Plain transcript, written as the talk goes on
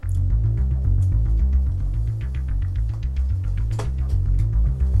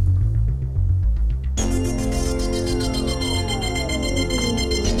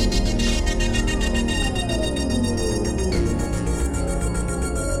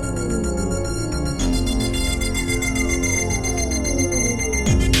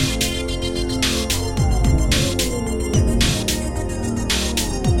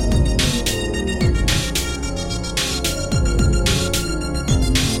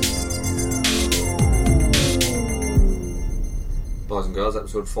boys and girls,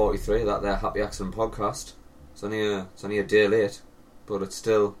 episode 43 of that there Happy Accident podcast. It's only a day late, but it's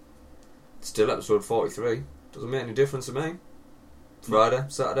still episode 43. Doesn't make any difference to me. Friday,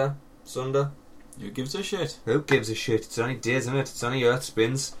 Saturday, Sunday. Who gives a shit? Who gives a shit? It's only days, isn't it? It's only Earth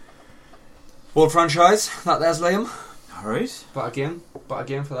spins. Old Phranchize, that there's Liam. Alright. Back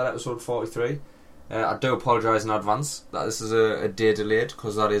again for that episode 43. I do apologise in advance that this is a day delayed,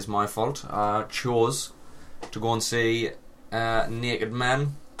 because that is my fault. I chose to go and see naked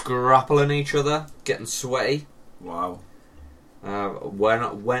men grappling each other, getting sweaty. Wow.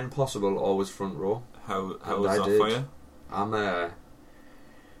 When possible, always front row. How was that for you? I'm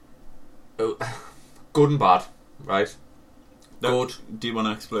good and bad, right? Good. Do you want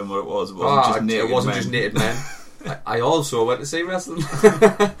to explain what it was? It wasn't just naked men. I also went to see wrestling.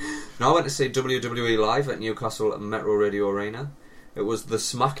 No, I went to see WWE live at Newcastle Metro Radio Arena. It was the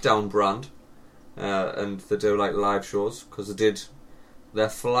SmackDown brand, and they do like live shows because they did their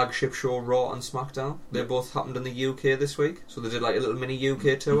flagship show Raw and SmackDown. They both happened in the UK this week, so they did like a little mini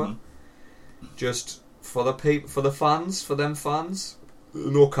UK tour, just for the fans.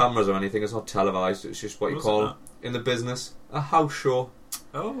 No cameras or anything. It's not televised. It's just what you call in the business a house show.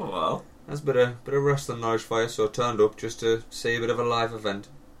 Oh well. That's a bit of wrestling knowledge for you, so I turned up just to see a bit of a live event.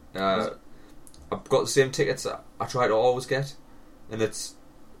 I've got the same tickets I try to always get, and it's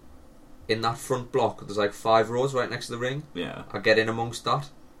in that front block. There's like 5 rows right next to the ring. Yeah. I get in amongst that.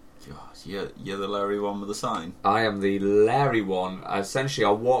 God, you're the Larry one with the sign. I am the Larry one. Essentially,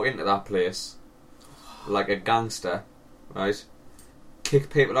 I walk into that place like a gangster, right? Kick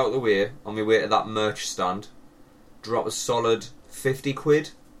people out of the way on my way to that merch stand. Drop a solid 50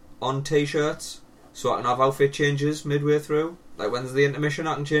 quid on t-shirts, so I can have outfit changes midway through. Like when there's the intermission,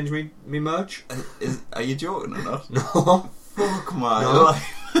 I can change me merch. Are you joking or not? No. Oh, come on. No.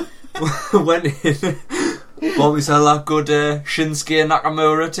 Went in, bought myself that good Shinsuke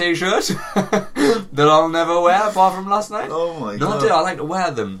Nakamura t-shirt that I'll never wear apart from last night. Oh my god. No, I do. I like to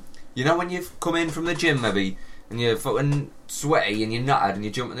wear them. You know when you've come in from the gym maybe, and you're fucking sweaty and you're knackered and you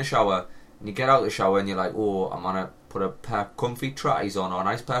jump in the shower, and you get out of the shower and you're like, oh, I'm gonna put a pair of comfy tratties on, or a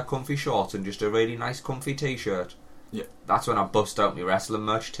nice pair of comfy shorts and just a really nice comfy t-shirt. Yeah. That's when I bust out my wrestling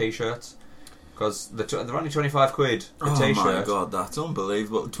merch t-shirts, because they're only 25 quid a t-shirt. Oh my god, that's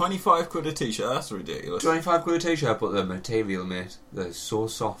unbelievable. 25 quid a t-shirt, that's ridiculous. 25 quid a t-shirt, but the material, mate, they're so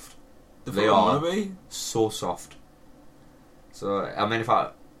soft. They are so soft. So I mean, if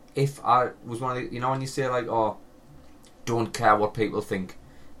I was one of the, you know when you say like, oh, don't care what people think,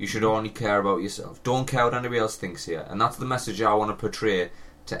 you should only care about yourself. Don't care what anybody else thinks here. And that's the message I want to portray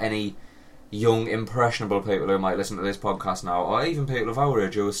to any young, impressionable people who might listen to this podcast now, or even people of our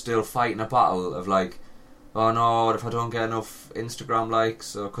age who are still fighting a battle of like, oh no, what if I don't get enough Instagram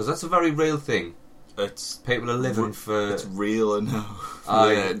likes? Because that's a very real thing. It's people are living for... It's realer now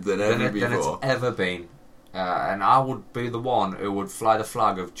than it's ever been. And I would be the one who would fly the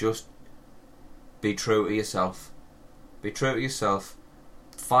flag of just be true to yourself. Be true to yourself.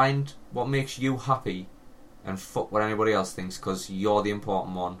 Find what makes you happy and fuck what anybody else thinks, because you're the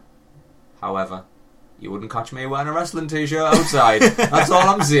important one. However, you wouldn't catch me wearing a wrestling t-shirt outside. That's all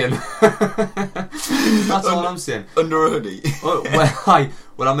I'm saying. That's all I'm saying. Under a hoodie.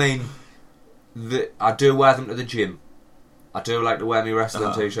 I mean, I do wear them to the gym. I do like to wear my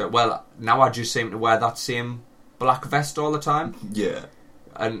wrestling t-shirt. Well, now I just seem to wear that same black vest all the time. Yeah.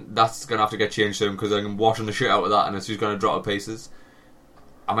 And that's going to have to get changed soon, because I'm washing the shit out of that and it's just going to drop to pieces.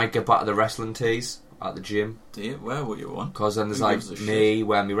 I might get back to the wrestling tees at the gym. Do you? Where would you want? Because then there's like me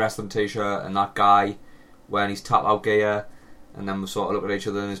wearing my wrestling t-shirt and that guy wearing his tap out gear, and then we sort of look at each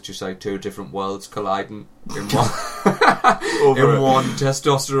other and it's just like two different worlds colliding in one one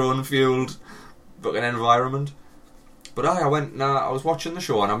testosterone fueled fucking environment. But I was watching the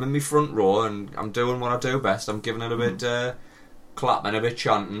show and I'm in my front row and I'm doing what I do best. I'm giving it a bit clapping, a bit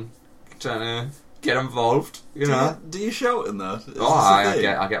chanting, trying to get involved, you know. Do you shout in that?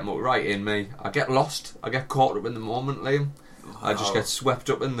 I get right in me. I get lost. I get caught up in the moment, Liam. Wow. I just get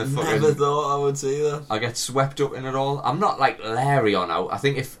swept up in the fucking... Never thought I would see that. I get swept up in it all. I'm not like Larry on out. I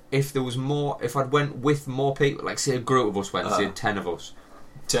think if there was more, if I'd went with more people, like say a group of us went, say 10 of us.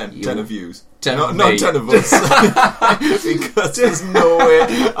 10 of yous. 10 not 10 of us. Because there's no way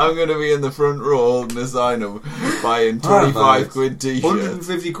I'm going to be in the front row holding a sign up buying 25 quid t-shirts.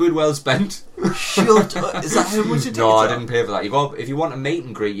 150 quid well spent. Shut up. Is that how much it is? No, I didn't pay for that. If you want a meet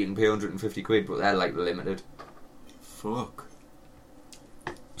and greet, you can pay 150 quid, but they're like limited. Fuck.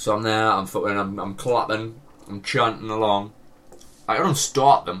 So I'm there, I'm clapping, I'm chanting along. I don't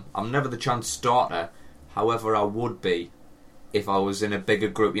start them. I'm never the chance starter. However, I would be if I was in a bigger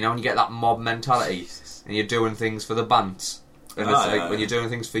group. You know when you get that mob mentality and you're doing things for the bants. And it's like when you're doing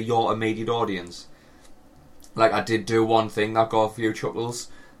things for your immediate audience. Like, I did do one thing that got a few chuckles.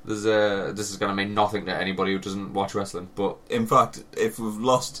 This is going to mean nothing to anybody who doesn't watch wrestling, but... In fact, if we've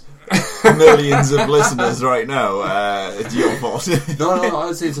lost millions of listeners right now, it's your fault. No,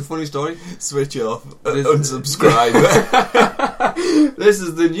 honestly, it's a funny story. Switch off. Unsubscribe. This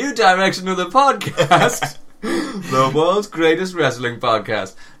is the new direction of the podcast. The world's greatest wrestling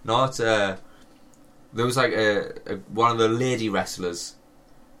podcast. No, it's... there was like one of the lady wrestlers,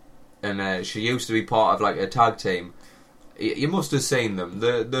 and she used to be part of like a tag team. You must have seen them.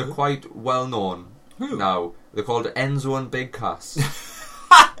 They're quite well known now. They're called Enzo and Big Cass.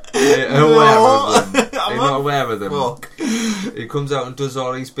 Aware of them. You're not aware of them. Fuck. He comes out and does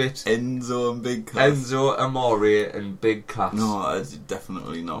all these bits. Enzo and Big Cass. Enzo Amore and Big Cass. No, it's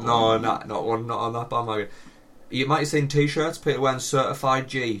definitely not. No, not on that bandwagon. You might have seen t-shirts. People wearing Certified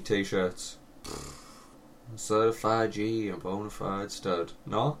G t-shirts. Certified G and Bonafide Stud.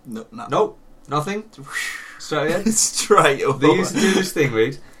 No? Nope. Nothing? Straight in? Straight up. They used to do this thing,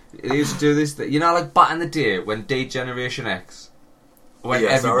 Reed. They used to do this thing. You know, like back in the day when Generation X, when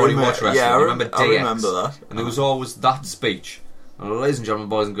everybody watched wrestling. Yeah, remember DX? I remember that. And there was always that speech. And ladies and gentlemen,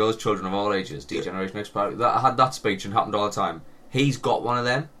 boys and girls, children of all ages, Generation X party. That had that speech and happened all the time. He's got one of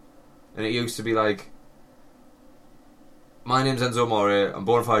them. And it used to be like, my name's Enzo Amore, I'm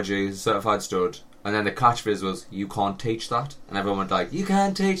Bonafide G, Certified Stud. And then the catchphrase was, you can't teach that. And everyone went like, you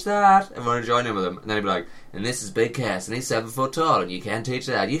can't teach that. Everyone would join in with him. And then he'd be like, and this is Big Cass, and he's 7 foot tall, and you can't teach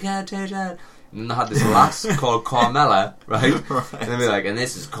that. You can't teach that. And then they had this lass called Carmella, right? And they'd be like, and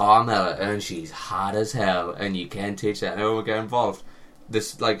this is Carmella, and she's hot as hell, and you can't teach that. And everyone would get involved.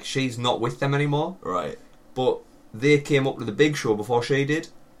 This, like, she's not with them anymore. Right. But they came up to the big show before she did.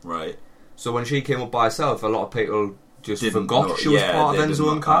 Right. So when she came up by herself, a lot of people just forgot she was part of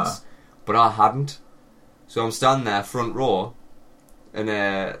Enzo and Cass. But I hadn't. So I'm standing there, front row, and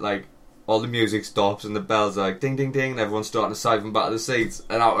like all the music stops and the bells are like ding ding ding, and everyone's starting to siphon back to the seats.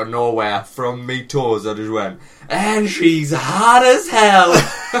 And out of nowhere, from me toes, I just went, and she's hot as hell.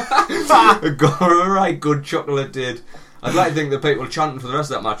 I got a right good chuckle, it did. I'd like to think the people chanting for the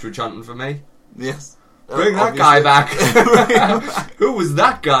rest of that match were chanting for me. Yes. Bring that guy back. Who was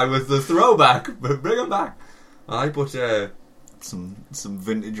that guy with the throwback? But bring him back. But some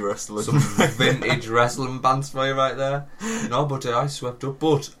vintage wrestling. Some vintage wrestling bands for you right there. No, but I swept up.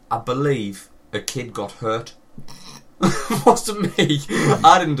 But I believe a kid got hurt. It wasn't me.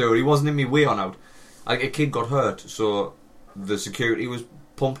 I didn't do it. He wasn't in me way on out. Like, a kid got hurt, so the security was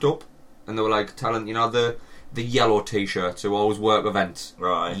pumped up, and they were like telling, you know, the yellow t-shirts who always work events.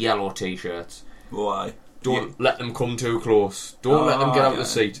 Right. Yellow t-shirts. Why? Don't let them come too close. Don't let them get out the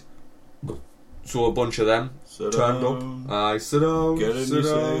seat. So a bunch of them turned up. Sit down, get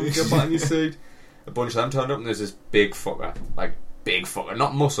back in your seat. A bunch of them turned up, and there's this big fucker, like big fucker,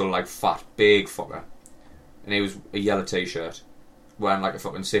 not muscle, like fat, big fucker. And he was a yellow t-shirt, wearing like a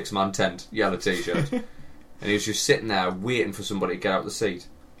fucking 6-man tent, yellow t-shirt. And he was just sitting there waiting for somebody to get out the seat.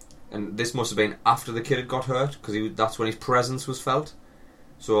 And this must have been after the kid had got hurt, because that's when his presence was felt.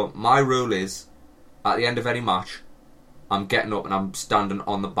 So my rule is, at the end of any match, I'm getting up and I'm standing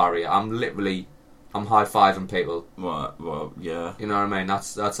on the barrier. I'm high-fiving people. Well, yeah. You know what I mean?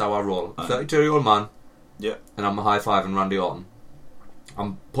 That's how I roll. 32-year-old man. Yeah. And I'm high-fiving Randy Orton.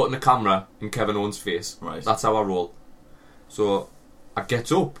 I'm putting the camera in Kevin Owens' face. Right. That's how I roll. So I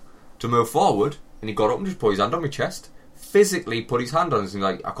get up to move forward, and he got up and just put his hand on my chest. Physically put his hand on it, and he's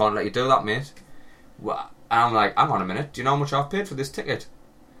like, I can't let you do that, mate. And I'm like, hang on a minute, do you know how much I've paid for this ticket?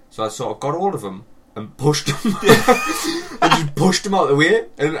 So I sort of got hold of him and pushed him. And just pushed him out of the way,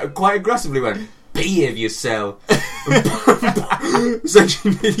 and quite aggressively went, behave yourself.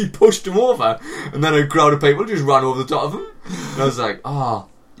 Essentially he pushed him over, and then a crowd of people just ran over the top of him. And I was like, what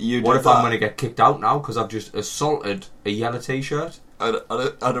if I'm going to get kicked out now because I've just assaulted a yellow t-shirt at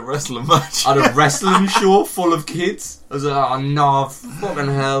a wrestling match, at a wrestling show full of kids? I was like, oh no, fucking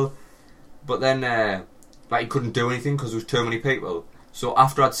hell. But then like, he couldn't do anything because there was too many people. So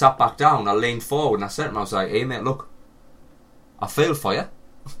after I'd sat back down, I leaned forward and I said to him, I was like, hey mate, look, I feel for you.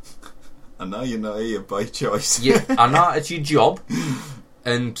 I know you're not here by choice. Yeah, I know it's your job,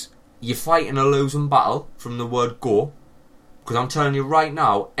 and you're fighting a losing battle from the word go. Because I'm telling you right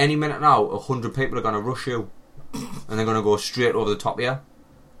now, any minute now, 100 people are going to rush you, and they're going to go straight over the top of you,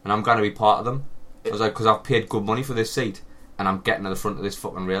 and I'm going to be part of them. I was like, because I've paid good money for this seat, and I'm getting to the front of this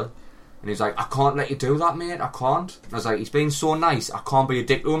fucking rail. And he's like, I can't let you do that, mate, I can't. And I was like, he's being so nice, I can't be a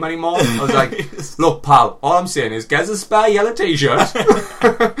dick to him anymore. I was like, look pal, all I'm saying is, get us a spare yellow t-shirt.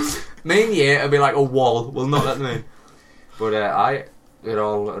 Me and you, it'll be like a wall, we'll not let them in. But it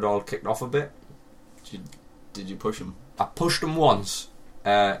all kicked off a bit. Did you push him? I pushed him once,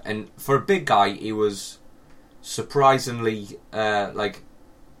 and for a big guy, he was surprisingly like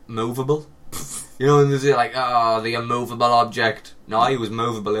movable. You know, and there's like, the immovable object. No, he was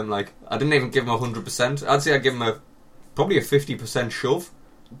movable. I didn't even give him 100%. I'd say I give him probably a 50% shove.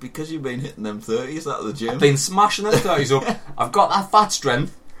 Because you've been hitting them 30s out of the gym. I've been smashing them 30s up. I've got that fat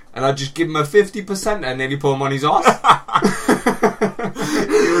strength, and I just give him a 50% and nearly put him on his arse. He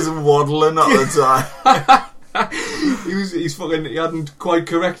was waddling at the time. He hadn't quite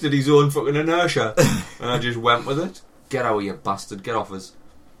corrected his own fucking inertia, and I just went with it. Get out, you bastard! Get off us.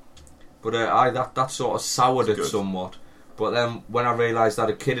 But that sort of soured it somewhat. But then when I realised that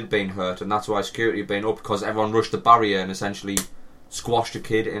a kid had been hurt, and that's why security had been up, because everyone rushed the barrier and essentially squashed a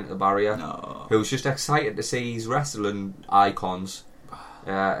kid into the barrier, who was just excited to see his wrestling icons,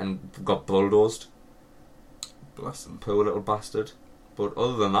 and got bulldozed. Bless him. Poor little bastard. But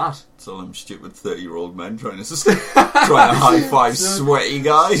other than that, it's all them stupid 30-year-old men trying to high five sweaty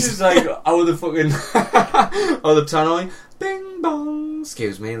guys. It's like, the tannoy, bing bong.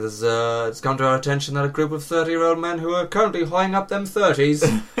 Excuse me, it's come to our attention that a group of 30-year-old men who are currently hoying up them 30s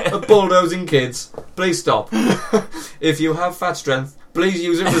are bulldozing kids. Please stop. If you have fat strength, please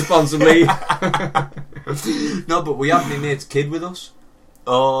use it responsibly. No, but we had my mate's kid with us.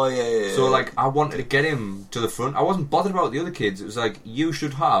 Oh, yeah. So, I wanted to get him to the front. I wasn't bothered about the other kids. It was like, you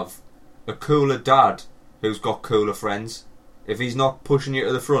should have a cooler dad who's got cooler friends. If he's not pushing you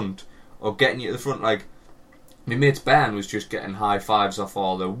to the front or getting you to the front, my mate's Ben was just getting high fives off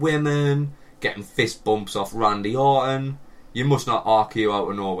all the women, getting fist bumps off Randy Orton. You must not RKO out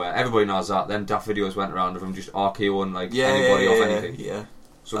of nowhere. Everybody knows that. Then daft videos went around of him just RKOing anybody off anything. Yeah.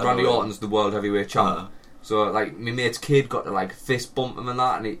 So Randy Orton's the world heavyweight champ. So my mate's kid got to fist bump him and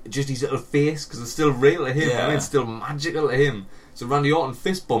that, and just his little face, because it's still real to him. Yeah. I mean, it's still magical to him. So Randy Orton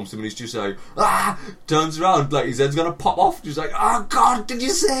fist bumps him, and he's just like, turns around like his head's gonna pop off. Just like, oh God, did you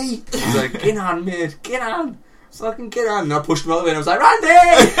see? He's like, get on, mate, get on. Fucking get on. And I pushed him out of the way and I was like, Randy!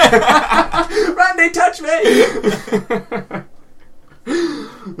 Randy, touch me!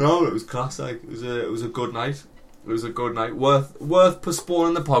 No, it was class. It was a good night. It was a good night. Worth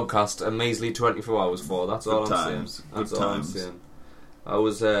postponing the podcast a measly 24 hours for. That's all I'm saying. That's all I'm saying. I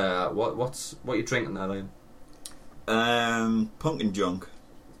was what are you drinking there, Liam? Pumpkin Junk.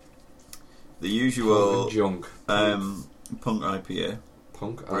 The usual Junk. Punk IPA.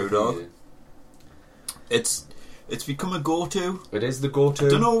 Punk Brewdog. It's become a go-to. It is the go-to. I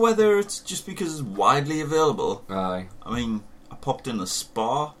don't know whether it's just because it's widely available. Aye. I mean, I popped in a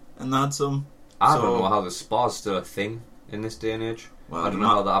Spa and had some. I don't know how the Spa's still a thing in this day and age. Well, I don't know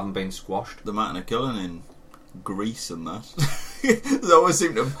how they haven't been squashed. The Matin of Killing in Greece and that. They always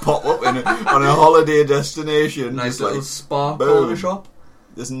seem to pop up on a holiday destination. Nice little Spa corner shop.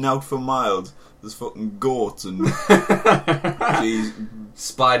 There's Nout for Mild. There's fucking goats and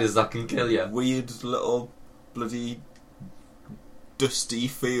spiders that can kill you. Weird little bloody dusty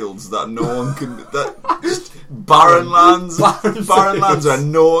fields that no one can. That just barren lands where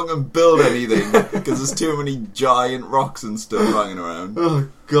no one can build anything because there's too many giant rocks and stuff hanging around. Oh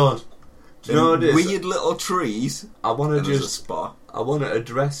God! Do you know what it is? Weird little trees. I want to a spa. I want to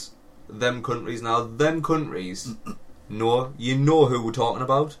address them countries now. Them countries. No, you know who we're talking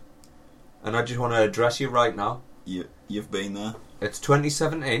about, and I just want to address you right now. You've been there. It's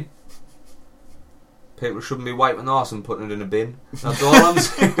 2017. People shouldn't be wiping their arse and putting it in a bin. That's all I'm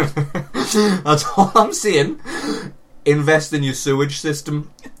saying. That's all I'm saying. Invest in your sewage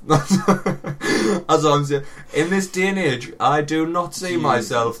system. That's all I'm saying. In this day and age, I do not see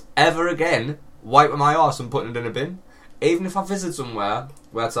myself ever again wiping my arse and putting it in a bin. Even if I visit somewhere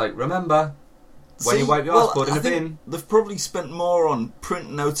where it's like, remember, when you wipe your arse, put it in a bin. They've probably spent more on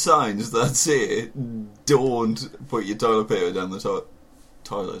printing out signs that say, don't put your toilet paper down the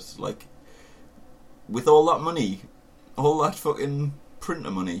toilet. With all that money, all that fucking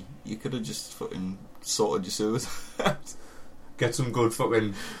printer money, you could have just fucking sorted your sewers. Get some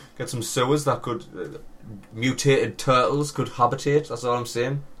sewers that could mutated turtles could habitate. That's all I'm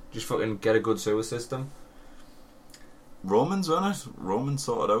saying. Just fucking get a good sewer system. Romans, weren't it? Romans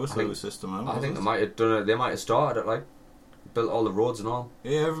sorted out a sewer system out. I think they might have done it. They might have started it, built all the roads and all.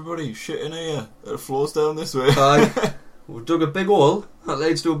 Yeah, everybody shit in here. It flows down this way. We've dug a big hole that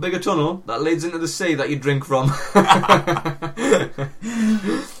leads to a bigger tunnel that leads into the sea that you drink from.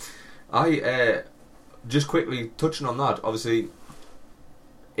 I just quickly touching on that. Obviously,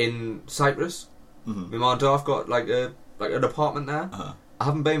 in Cyprus, my mum and dad have got an apartment there. I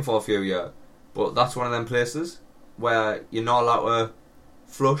haven't been for a few yet, but that's one of them places where you're not allowed to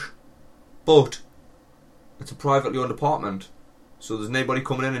flush, but it's a privately owned apartment, so there's nobody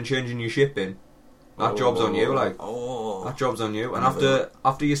coming in and changing your shit bin That job's on you, like. Oh. That job's on you. And Never.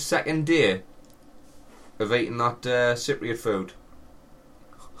 after your second day of eating that Cypriot food,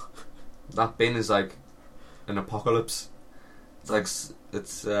 that bin is like an apocalypse. It's like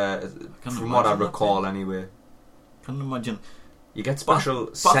from what I recall anyway. Can't imagine. You get special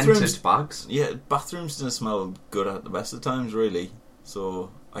bathrooms- scented bags. Yeah, bathrooms didn't smell good at the best of times, really.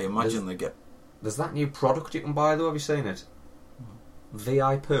 So I imagine they get. There's that new product you can buy though. Have you seen it?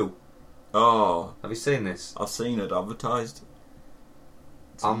 VI Poo. Oh, Have you seen this? I've seen it advertised.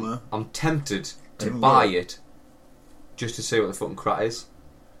 somewhere. I'm tempted to Didn't buy get it just to see what the fucking crack is.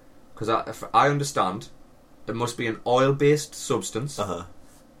 Because I understand it must be an oil-based substance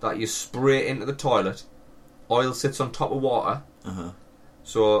that you spray into the toilet. Oil sits on top of water,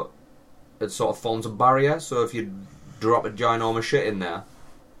 so it sort of forms a barrier. So if you drop a ginormous shit in there,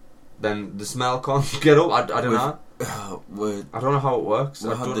 then the smell can't get up. I don't know. I don't know how it works.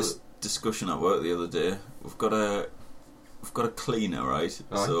 We had this discussion at work the other day. We've got a cleaner, right?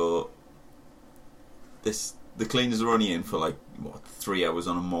 So the cleaners are only in for like 3 hours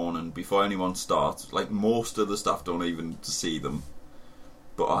on a morning before anyone starts. Like most of the staff don't even see them,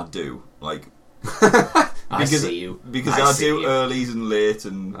 but I do. Like I see you because I do earlies and late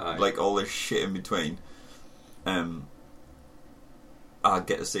and like all this shit in between. I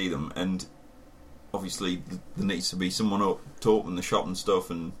get to see them, and obviously there needs to be someone up to open the shop and stuff.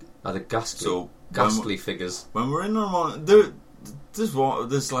 And the ghastly figures. When we're in the morning,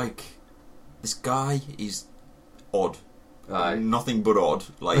 there's like this guy. He's odd. Nothing but odd.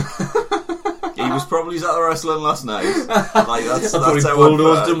 Like he was probably at the wrestling last night. Like that's how he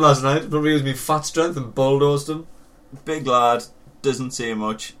bulldozed him last night. Probably used me fat strength and bulldozed him. Big lad, doesn't say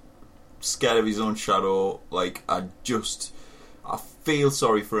much, scared of his own shadow. Like I feel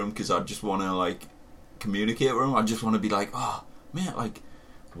sorry for him because I just want to like communicate with him. I just want to be like, oh mate, like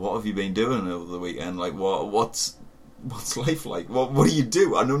what have you been doing over the weekend? Like what's life like? What do you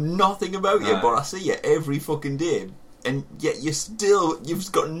do? I know nothing about you, but I see you every fucking day, and yet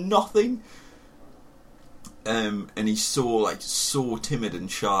you've got nothing. And he's so timid and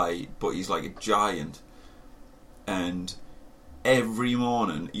shy, but he's like a giant. And every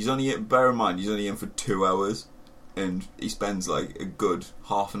morning bear in mind he's only in for 2 hours, and he spends like a good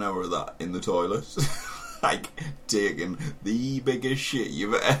half an hour of that in the toilet, like taking the biggest shit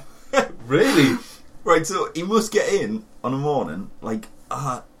you've ever. Really? Right, so he must get in on a morning, like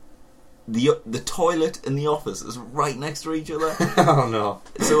the toilet and the office is right next to each other. Oh no!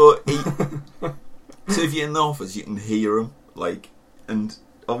 So if you're in the office, you can hear him, like, and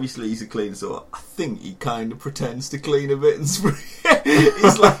obviously he's a cleaner, so I think he kind of pretends to clean a bit and spray.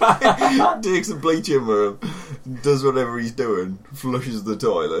 He's like takes some bleach in with him, does whatever he's doing, flushes the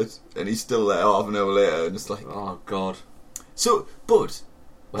toilet, and he's still there half an hour later, and it's like, oh god. So, but.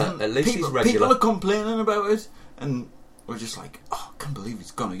 Well, at least he's regular. People are complaining about it, and we're just like, oh, I can't believe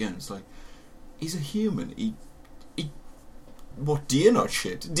he's gone again. It's like, he's a human. What, do you not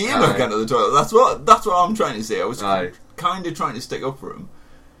shit? Do you not get to the toilet? That's what I'm trying to say. I was kind of trying to stick up for him.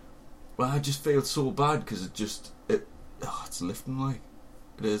 Well, I just feel so bad because it's lifting, like.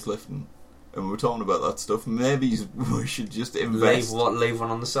 It is lifting. And we were talking about that stuff. Maybe we should just invest. Leave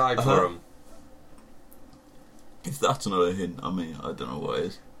one on the side for him. If that's not a hint, I mean, I don't know what it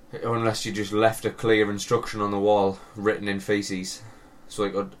is. Unless you just left a clear instruction on the wall written in faeces,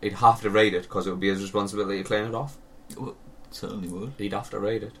 so he'd have to read it because it would be his responsibility to clean it off. Well, certainly would. He'd have to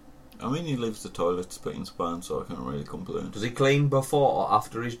read it. I mean, he leaves the toilet spick and span, so I can't really complain. Does he clean before or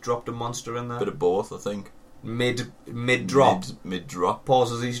after he's dropped a monster in there? Bit of both, I think. Mid drop. Mid drop.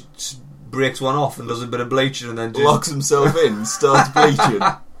 Pauses. He breaks one off and does a bit of bleaching and then locks himself in, starts bleaching.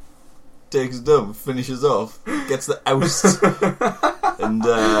 Takes a dump, finishes off, gets the oust, and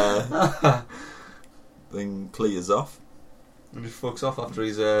then clears off. And just fucks off after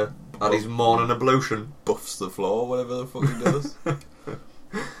he's had his morning ablution. Buffs the floor, whatever the fuck he does.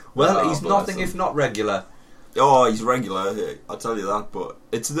 Well, he's nothing if not regular. Oh, he's regular, I'll tell you that, but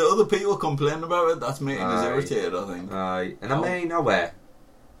it's the other people complaining about it that's making us irritated, I think. And I mean, nowhere.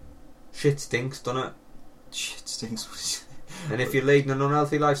 Shit stinks, doesn't it? Shit stinks. And if you're leading an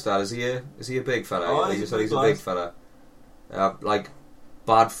unhealthy lifestyle, is he a big fella? Oh, he's a big fella. Like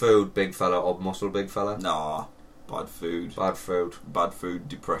bad food, big fella, or muscle, big fella? Nah, bad food. Bad food,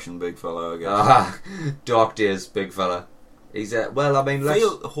 depression, big fella, I guess. Dark days, big fella. He's I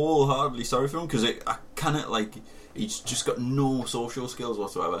feel wholeheartedly sorry for him because I cannot he's just got no social skills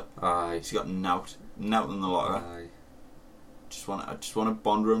whatsoever. He's got nout in the locker. I just want to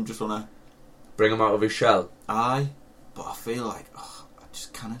bond with him. Just want to bring him out of his shell. But I feel like I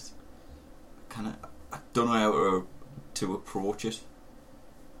just cannot. I don't know how to approach it.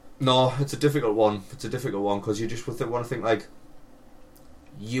 No, it's a difficult one. It's a difficult one because you just want to think like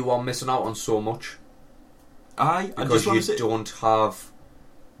you are missing out on so much. Because you don't have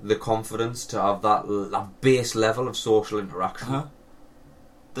the confidence to have that base level of social interaction.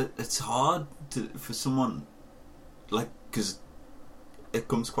 It's hard for someone like, because it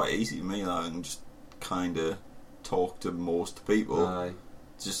comes quite easy to me that I can just kind of talk to most people.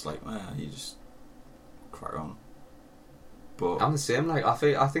 It's just like, you just crack on. But I'm the same. Like I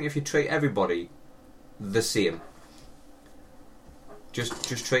think if you treat everybody the same,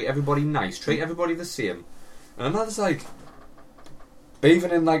 just treat everybody nice, treat everybody the same. And that's like,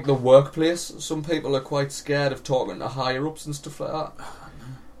 even in like the workplace, some people are quite scared of talking to higher ups and stuff like that.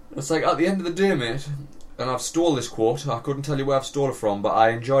 It's like, at the end of the day, mate, and I've stole this quote, I couldn't tell you where I've stole it from, but I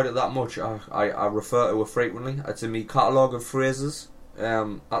enjoyed it that much, I refer to it frequently. It's in my catalogue of phrases.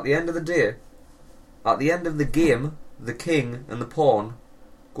 At the end of the day, at the end of the game, the king and the pawn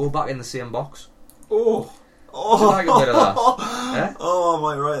go back in the same box. Oh, do you like a bit of that? Eh? Oh, I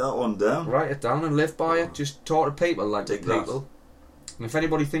might write that one down. Write it down and live by it. Just talk to people like Dig people. And if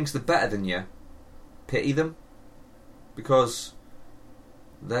anybody thinks they're better than you, pity them, because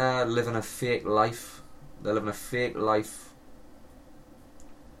they're living a fake life. They're living a fake life.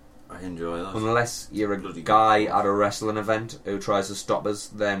 I enjoy that. Unless you're a guy at a wrestling event who tries to stop us,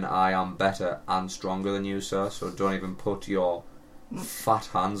 then I am better and stronger than you, sir. So don't even put your fat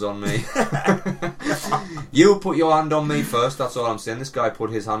hands on me. You put your hand on me first. That's all I'm saying. This guy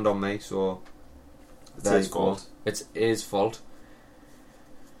put his hand on me, so it's his fault. It's his fault.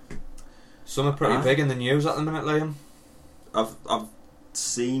 Some are pretty big in the news at the minute, Liam. I've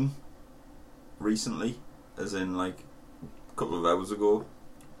seen recently, as in like a couple of hours ago,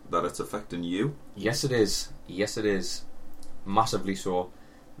 that it's affecting you. Yes, it is. Yes, it is. Massively so.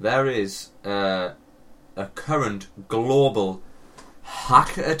 There is a current global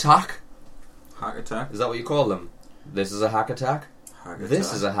hack attack. Hack attack? Is that what you call them? This is a hack attack.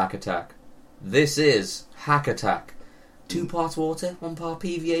 This is a hack attack. This is hack attack. 2 parts water, 1 part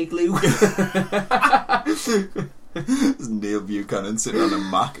PVA glue. There's Neil Buchanan sitting on a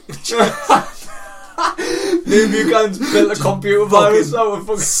Mac. Neil Buchanan's built a computer virus out of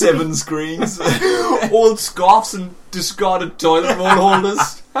fucking 7 screens. Old scarves and discarded toilet roll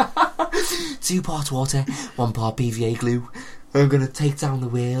holders. 2 parts water, 1 part PVA glue. I'm gonna take down the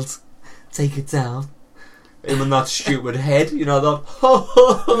whales. Take it down. Him and that stupid head, you know, that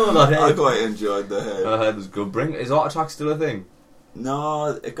head. I quite enjoyed the head. That head was good. Is heart attack still a thing?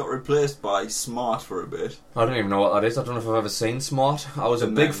 No, it got replaced by Smart for a bit. I don't even know what that is. I don't know if I've ever seen Smart. I was a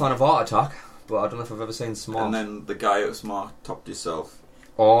big fan of Heart Attack, but I don't know if I've ever seen Smart. And then the guy at Smart topped himself.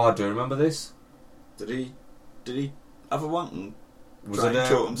 Oh, I do remember this. Did he have a wanton? Was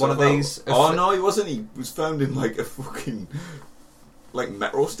it one of these? Oh no, he wasn't. He was found in like a fucking like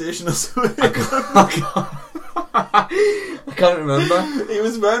metro station or something. I can't remember. He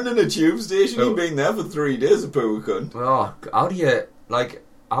was found in a tube station. He'd been there for 3 days, a poor cunt. Oh,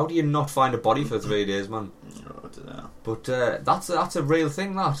 how do you not find a body for 3 days, man? Oh, I don't know. But that's a real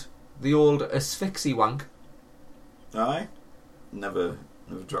thing, that. The old asphyxie wank. Aye. Never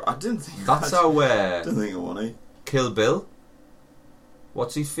tried. I didn't think that's how I didn't think I want to. Kill Bill.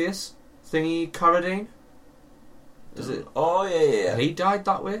 What's his face? Thingy Carradine? Is it? Oh yeah. He died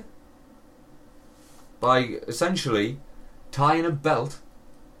that way. By essentially tying a belt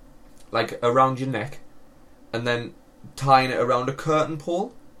like around your neck and then tying it around a curtain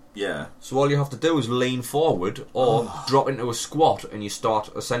pole. Yeah. So all you have to do is lean forward or drop into a squat and you start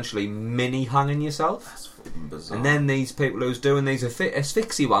essentially mini hanging yourself. That's fucking bizarre. And then these people who's doing these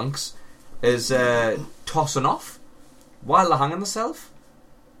asphyxie wanks is tossing off while they're hanging themselves.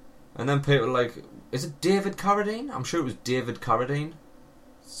 And then people are like, is it David Carradine? I'm sure it was David Carradine.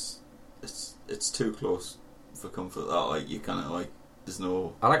 It's too close for comfort. That like you kind of like there's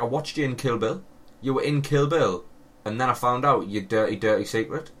no. I watched you in Kill Bill. You were in Kill Bill, and then I found out your dirty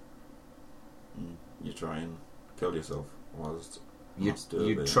secret. You try and kill yourself whilst you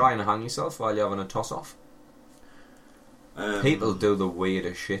try and hang yourself while you're having a toss off. People do the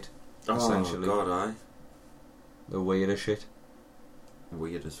weirdest shit. Essentially. Oh God, aye. The weirdest shit.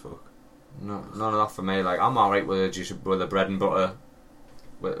 Weird as fuck. No, none of that for me. Like I'm alright with a bread and butter.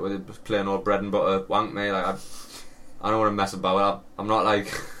 With a plain old bread and butter wank, mate. Like I don't want to mess about. I'm not like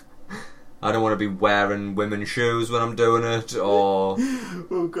I don't want to be wearing women's shoes when I'm doing it. Or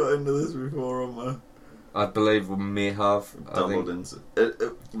we've got into this before, haven't we? I believe we may have. Dabbled into.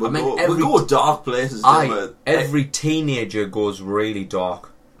 We go dark places. Every teenager goes really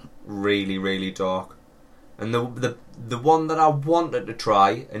dark, really, really dark. And the one that I wanted to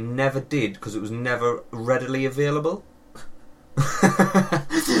try and never did because it was never readily available.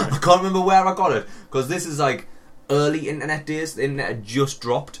 I can't remember where I got it, because this is like early internet days. The internet had just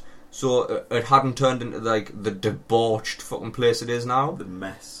dropped, so it hadn't turned into like the debauched fucking place it is now. The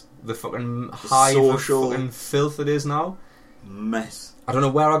mess. The fucking hive of fucking filth it is now. Mess. I don't know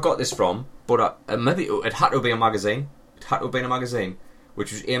where I got this from, but maybe it had to be a magazine. It had to have been a magazine,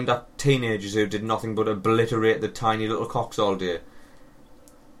 which was aimed at teenagers who did nothing but obliterate the tiny little cocks all day.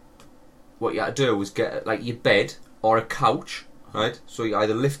 What you had to do was get like your bed or a couch, right? So you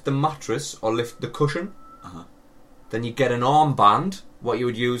either lift the mattress or lift the cushion. Then you get an armband, what you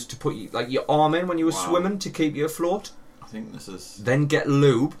would use to put your arm in when you were swimming to keep you afloat. I think this is... Then get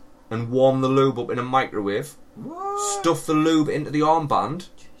lube and warm the lube up in a microwave. What? Stuff the lube into the armband.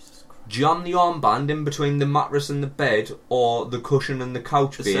 Jam the armband in between the mattress and the bed, or the cushion and the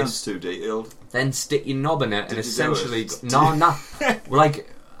couch base. It sounds too detailed. Then stick your knob in it, and essentially... No.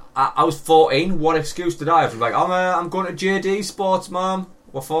 Like, I was 14, what excuse did I have? Like, I'm going to JD Sports, Mum.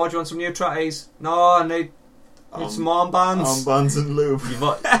 What for? Do you want some new trackies? No, I need some armbands. Armbands and lube.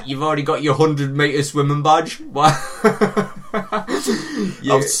 You've already got your 100-metre swimming badge. What?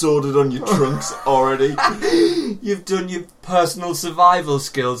 I've sorted on your trunks already. You've done your personal survival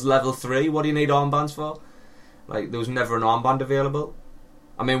skills level 3. What do you need armbands for? Like, there was never an armband available.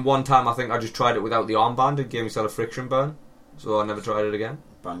 I mean, one time I think I just tried it without the armband and gave myself a friction burn. So I never tried it again.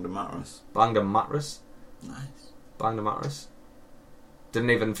 Banged a mattress. Banged a mattress. Nice. Banged a mattress. Didn't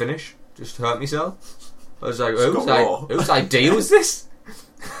even finish. Just hurt myself. I was like, whose idea was this?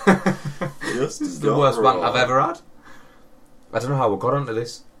 This is the worst wank I've ever had. I don't know how we got onto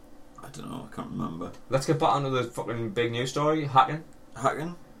this. I don't know, I can't remember. Let's get back onto the fucking big news story, hacking.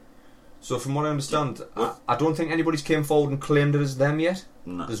 Hacking? So from what I understand, I don't think anybody's came forward and claimed it as them yet.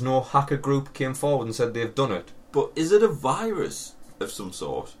 No. There's no hacker group came forward and said they've done it. But is it a virus of some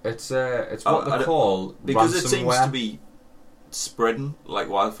sort? It's what they call because ransomware. It seems to be spreading like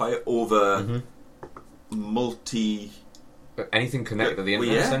wildfire over multi... Anything connected to the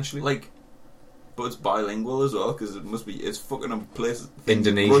internet, essentially. Like, but it's bilingual as well, because it's fucking a place...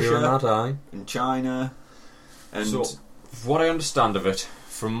 Indonesia Russia, and that, aye. In China, and... So, what I understand of it,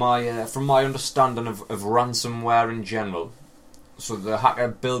 from my understanding of ransomware in general, so the hacker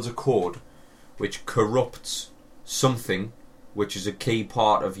builds a code which corrupts something which is a key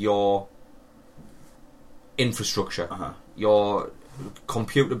part of your infrastructure, your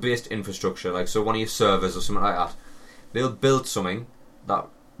computer-based infrastructure, like so one of your servers or something like that. They'll build something that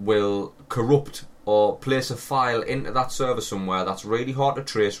will corrupt or place a file into that server somewhere that's really hard to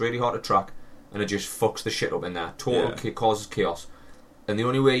trace, really hard to track, and it just fucks the shit up in there. Causes chaos. And the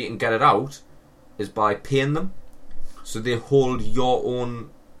only way you can get it out is by paying them. So they hold your own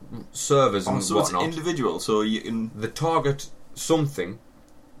servers and so whatnot. It's individual, so you can... The target something,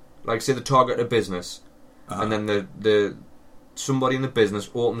 like say the target a business, and then the somebody in the business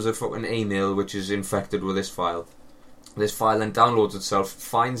opens a fucking email which is infected with this file. This file then downloads itself,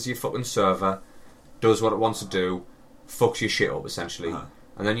 finds your fucking server, does what it wants to do, fucks your shit up essentially.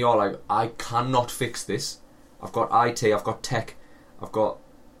 And then you're like, I cannot fix this. I've got IT, I've got tech, I've got...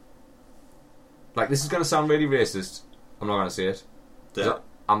 Like, this is going to sound really racist. I'm not going to say it. Yeah.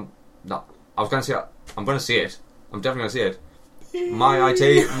 I'm going to say it. I'm definitely going to say it. My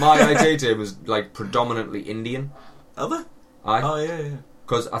IT team was like predominantly Indian. Are they? Aye. Oh, yeah.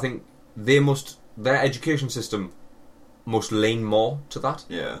 Because I think their education system must lean more to that.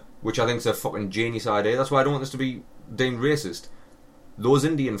 Yeah. Which I think is a fucking genius idea. That's why I don't want this to be deemed racist. Those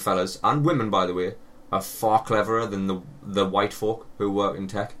Indian fellas, and women by the way, are far cleverer than the white folk who work in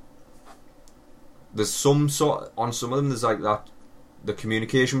tech. There's on some of them there's like that, the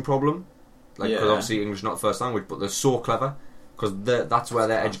communication problem. Like, because obviously English is not the first language, but they're so clever. Because that's where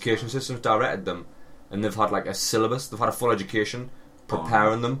their education system's directed them. And they've had like a syllabus, they've had a full education,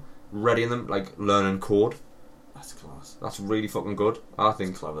 preparing them, readying them, like learning code. That's class. That's really fucking good, I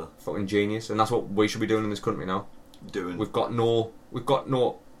think. That's clever. Fucking genius. And that's what we should be doing in this country now. We've got no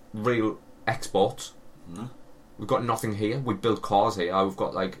real exports. No. We've got nothing here. We build cars here. We've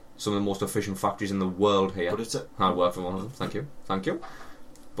got like some of the most efficient factories in the world here. But it's I work for one of them. Thank you.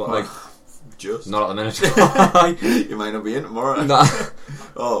 But like, just not at the minute. You might not be in tomorrow. Nah.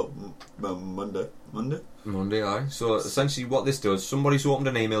 Monday, aye. So essentially, what this does, somebody's opened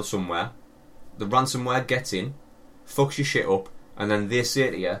an email somewhere. The ransomware gets in, fucks your shit up, and then they say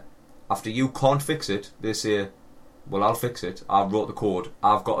to you, after you can't fix it, they say, well, I'll fix it. I wrote the code.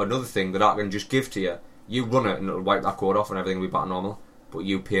 I've got another thing that I can just give to you. You run it and it'll wipe that code off and everything will be back to normal. But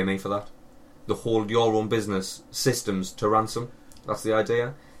you pay me for that. They hold your own business systems to ransom. That's the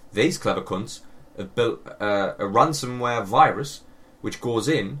idea. These clever cunts have built a ransomware virus which goes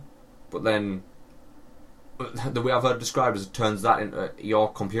in, but then the way I've heard it described is it turns that into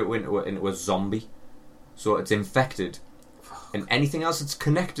your computer into a zombie. So it's infected. And anything else it's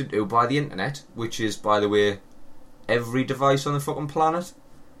connected to by the internet, which is, by the way, every device on the fucking planet,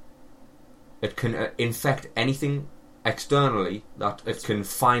 it can infect anything externally that it can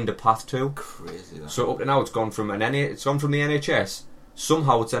find a path to. Crazy. That. So up to now, it's gone from the NHS.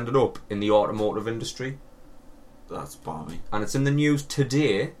 Somehow it's ended up in the automotive industry. That's balmy. And it's in the news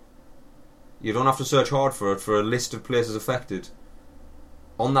today. You don't have to search hard for it, for a list of places affected.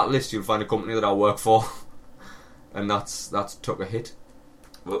 On that list, you'll find a company that I work for, and that's took a hit.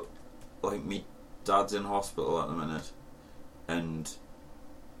 Well, like me dad's in hospital at the minute, and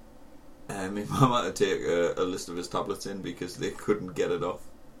my mum had to take a list of his tablets in because they couldn't get it off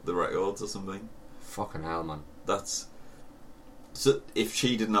the records or something. Fucking hell, man. That's so. If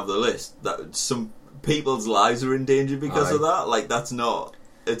she didn't have the list, that some people's lives are in danger because of that. Like that's not.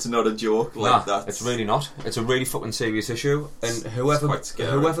 It's not a joke. Like that. It's really not. It's a really fucking serious issue, and quite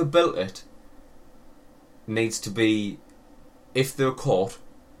scary. whoever built it needs to be, if they're caught,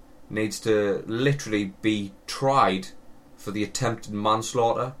 needs to literally be tried for the attempted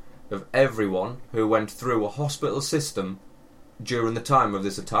manslaughter of everyone who went through a hospital system during the time of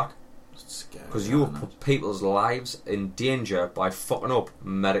this attack. Because you will put people's lives in danger by fucking up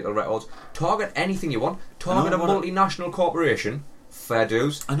medical records. Target anything you want. Target a multinational corporation. Fair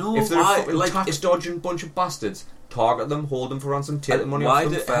dues. I know. If they're a fucking tax dodging bunch of bastards, target them, hold them for ransom, take the money off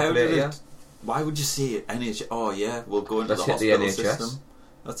them. Fair play to you. Why would you say NHS? Oh yeah, we'll go into Let's the hit hospital the NHS. system.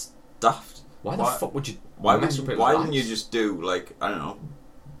 That's daft. Why the fuck would you? Why mess with people's Why lives? didn't you just do like I don't know,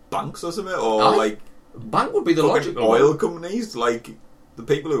 banks or something, or like bank would be the logical oil one. companies, like the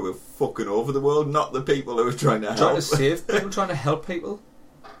people who were fucking over the world, not the people who were trying to help. Trying to save people, trying to help people.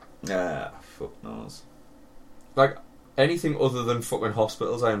 Yeah, fuck knows. Like anything other than fucking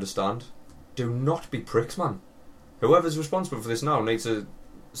hospitals, I understand. Do not be pricks, man. Whoever's responsible for this now needs to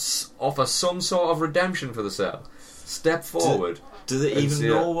offer some sort of redemption for the sale. Step forward. Do they even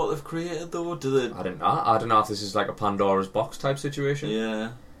know what they've created though? Do they? I don't know. I don't know if this is like a Pandora's box type situation.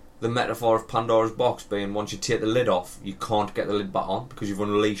 Yeah. The metaphor of Pandora's box being once you take the lid off, you can't get the lid back on because you've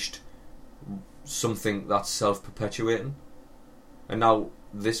unleashed something that's self-perpetuating. And now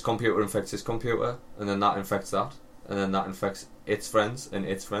this computer infects this computer, and then that infects that, and then that infects its friends and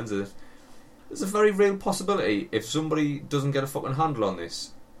its friends. There's a very real possibility if somebody doesn't get a fucking handle on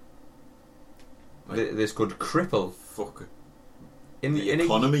this, this could cripple. Fuck. In the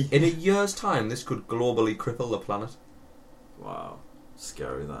economy. In a year's time, this could globally cripple the planet. Wow.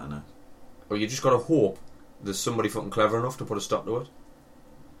 Scary that, innit? Well, you just gotta hope there's somebody fucking clever enough to put a stop to it.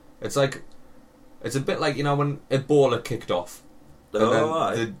 It's a bit like, you know, when Ebola kicked off.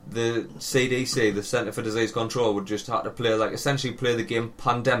 And the CDC, the Centre for Disease Control, would just have to essentially play the game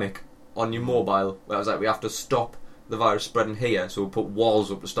Pandemic on your mobile, where it was like, we have to stop the virus spreading here, so we'll put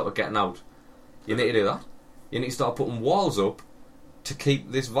walls up to stop it getting out. You need to do that. You need to start putting walls up to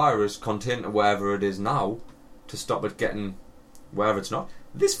keep this virus contained to wherever it is now, to stop it getting wherever it's not.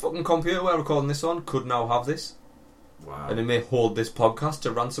 This fucking computer we're recording this on could now have this. Wow. And it may hold this podcast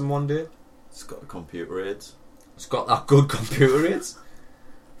to ransom one day. It's got the computer aids. It's got that good computer aids.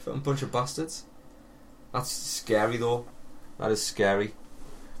 Fucking bunch of bastards. That's scary though. That is scary.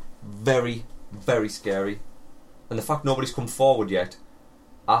 Very, very scary. And the fact nobody's come forward yet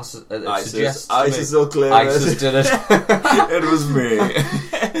suggests ISIS will claim ISIS did it. It was me.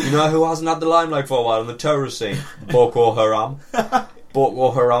 You know who hasn't had the limelight for a while on the terrorist scene? Boko Haram.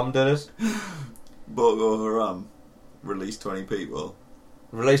 Boko Haram did it. Boko Haram released 20 people.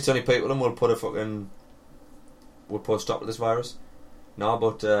 Released 20 people and we'll put a stop to this virus. No,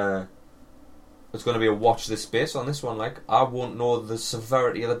 but it's going to be a watch this space on this one. Like, I won't know the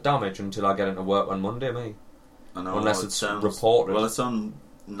severity of the damage until I get into work on Monday, me. I know, unless it's reported. Well, it's on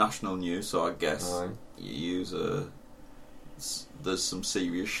national news, so I guess you use there's some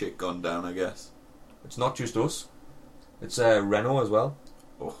serious shit gone down, I guess. It's not just us. It's Renault as well.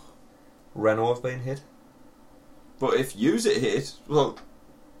 Oh. Renault have been hit. But if use it hit, well,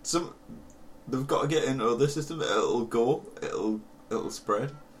 they've got to get into the system. It'll go. It'll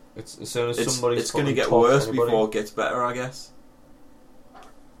spread. It's as soon as somebody's it's going to get worse before it gets better, I guess.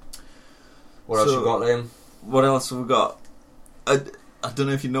 What else you got, Liam? What else have we got? I don't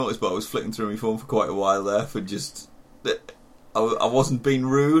know if you noticed, but I was flicking through my phone for quite a while there for just. I wasn't being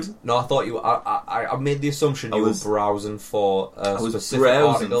rude. No, I thought you. I made the assumption you were browsing for a specific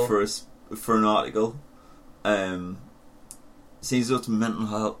browsing article. for an article. Seems it's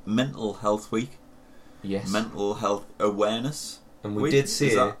mental health week. Yes. Mental health awareness. And we did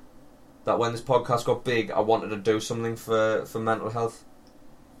say that when this podcast got big, I wanted to do something for mental health.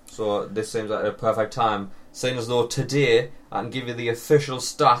 So this seems like a perfect time saying as though today I can give you the official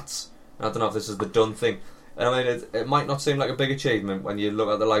stats. I don't know if this is the done thing. And I mean, it might not seem like a big achievement when you look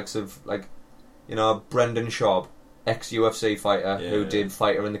at the likes of, like, you know, Brendan Schaub, ex-UFC fighter, who did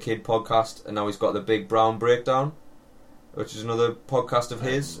Fighter and the Kid podcast, and now he's got the Big Brown Breakdown, which is another podcast of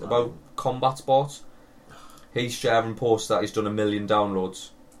his about combat sports. He's sharing posts that he's done 1 million downloads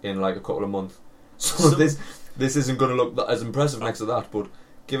in like a couple of months. So this isn't going to look as impressive next to that, but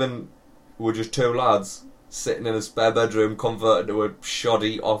given we're just two lads sitting in a spare bedroom converted to a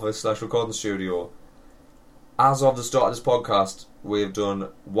shoddy office/recording studio, as of the start of this podcast, we've done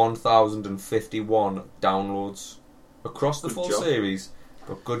 1,051 downloads across the full series.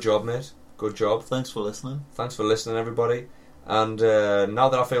 But good job, mate. Good job. Thanks for listening. Thanks for listening, everybody. And now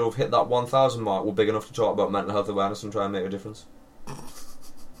that I feel we've hit that 1,000 mark, we're big enough to talk about mental health awareness and try and make a difference.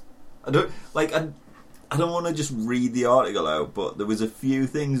 I don't want to just read the article out, but there was a few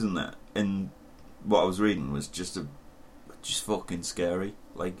things in there, and what I was reading was just fucking scary.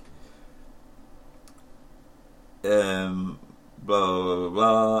 Like, blah blah blah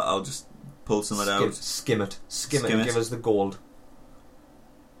blah. I'll just pull some of it out. Skim it, and give us the gold.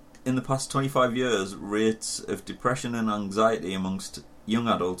 In the past 25 years, rates of depression and anxiety amongst young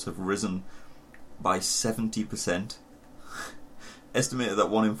adults have risen by 70%. Estimated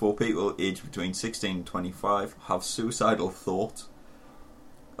that 1 in 4 people aged between 16 and 25 have suicidal thoughts.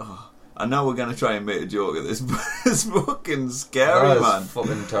 Oh, and now we're going to try and make a joke of this, but it's fucking scary, man. It's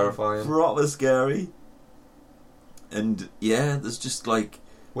fucking terrifying. Proper scary. And yeah, there's just like...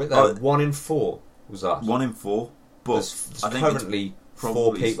 Wait there, 1 in 4 was that? 1 in 4. But there's I think currently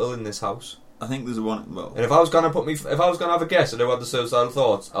 4 people in this house. I think there's one... Well, and if I was going to have a guess at who had the suicidal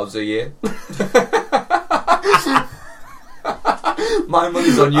thoughts, I would say you. My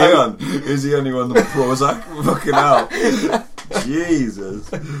money's on you. Hang on, is he only on the Prozac? Fucking hell. Jesus.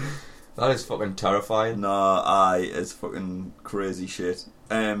 That is fucking terrifying. No, it's fucking crazy shit.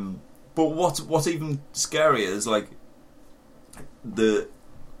 But what's even scarier is like it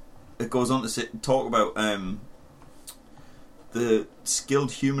goes on to talk about the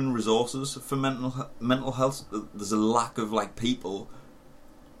skilled human resources for mental health. There's a lack of like people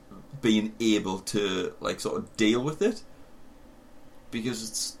being able to like sort of deal with it because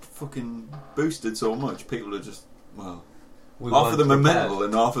it's fucking boosted so much. People are just half of them are mental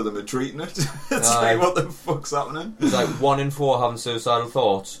and half of them are treating it. It's like, what the fuck's happening? It's like 1 in 4 having suicidal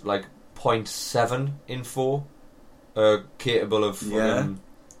thoughts. Like 0.7 in 4 are capable of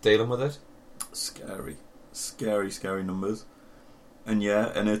dealing with it. Scary numbers. And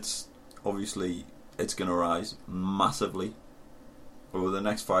it's obviously it's going to rise massively over the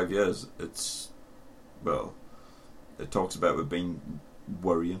next 5 years. It talks about it being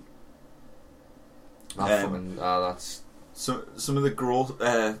worrying. That's some of the growth.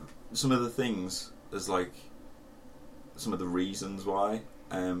 Some of the things is like some of the reasons why.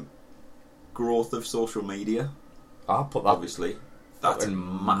 Growth of social media. I'll put that. Obviously, that's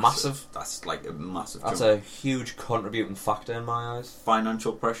massive. That's like a massive. That's a huge contributing factor in my eyes.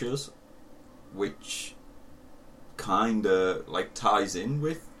 Financial pressures, which kind of like ties in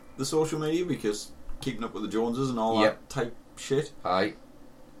with the social media because keeping up with the Joneses and all that type shit. Aye.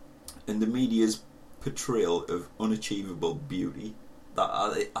 And the media's portrayal of unachievable beauty. That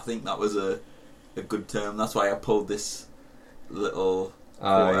I think that was a good term. That's why I pulled this little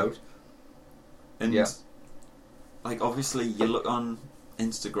quote out. And like obviously you look on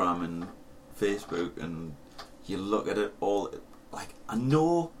Instagram and Facebook and you look at it all. Like I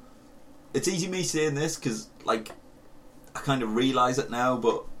know it's easy me saying this because like I kind of realise it now,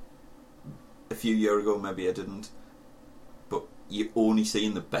 but a few years ago maybe I didn't. But you're only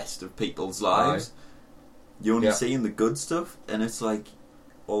seeing the best of people's lives. You're only seeing the good stuff, and it's like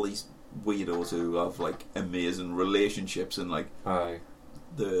all these weirdos who have like amazing relationships and like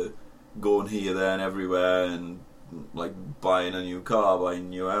the going here, there, and everywhere, and like buying a new car, buying a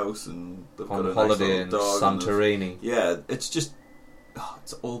new house, and they've got a holiday nice little in dog. Santorini. It's just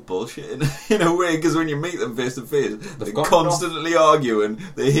it's all bullshit in a way because when you meet them face to face, they're constantly arguing,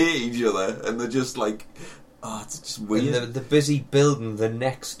 they hate each other, and they're just like, it's just weird. And they're busy building the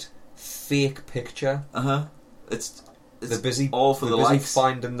next fake picture. It's they're busy all for the likes,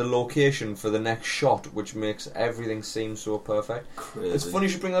 finding the location for the next shot, which makes everything seem so perfect. Crazy. It's funny you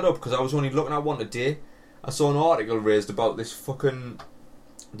should bring that up because I was only looking at one today. I saw an article raised about this fucking.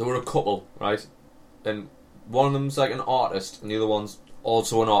 There were a couple, right, and one of them's like an artist, and the other one's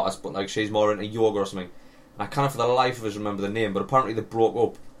also an artist, but like she's more into yoga or something. And I can't for the life of us remember the name, but apparently they broke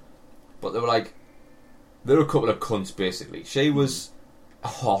up. But they were a couple of cunts basically. She was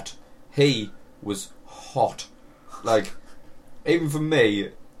hot, he was hot. Like, even for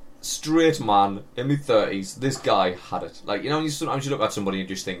me, straight man in my 30s, this guy had it. Like, you know, sometimes you look at somebody and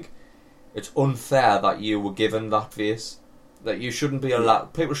you just think it's unfair that you were given that face. That you shouldn't be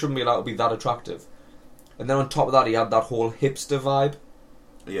allowed. People shouldn't be allowed to be that attractive. And then on top of that, he had that whole hipster vibe.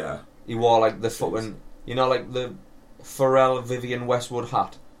 Yeah. He wore like the fucking, you know, like the Pharrell Vivienne Westwood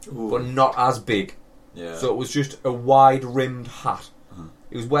hat, but not as big. Yeah. So it was just a wide rimmed hat.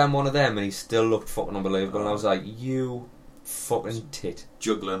 He was wearing one of them, and he still looked fucking unbelievable. And I was like, you fucking tit.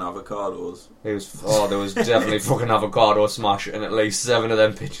 Juggling avocados. It was. Oh, there was definitely fucking avocado smash in at least 7 of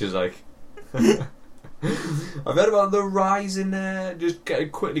them pictures. Like, I've heard about the rise in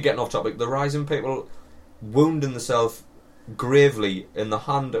quickly getting off topic. The rise in people wounding themselves gravely in the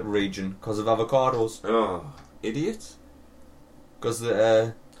hand region because of avocados. Oh, idiots! Because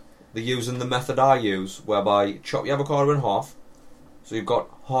they're using the method I use, whereby chop your avocado in half. So you've got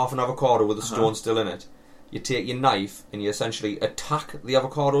half an avocado with a stone still in it. You take your knife and you essentially attack the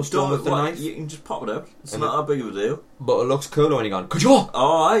avocado stone with the knife. You can just pop it out. It's not that big of a deal. But it looks cool when you're going, ka-chow!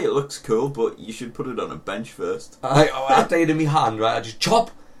 Oh, aye, it looks cool, but you should put it on a bench first. I take it in my hand, right? I just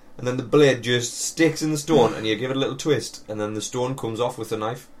chop, and then the blade just sticks in the stone, and you give it a little twist, and then the stone comes off with the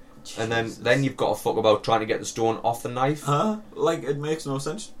knife. Jesus. And then you've got to fuck about trying to get the stone off the knife. Like, it makes no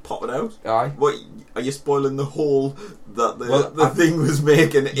sense. Just pop it out. Aye. What, are you spoiling the hole that the thing was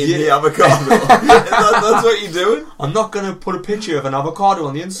making in the avocado? That's what you're doing? I'm not going to put a picture of an avocado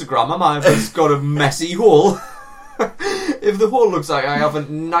on the Instagram, am I? If it's got a messy hole. If the hole looks like I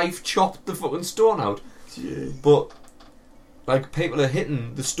haven't knife chopped the fucking stone out. Jeez. But, like, people are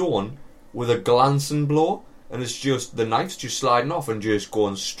hitting the stone with a glancing blow. And it's just, the knife's just sliding off and just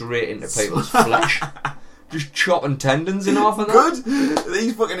going straight into people's flesh. Just chopping tendons in half of that. Good!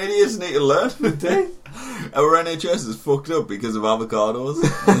 These fucking idiots need to learn. Our NHS is fucked up because of avocados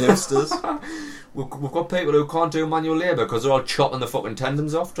and hipsters. We've got people who can't do manual labour because they're all chopping the fucking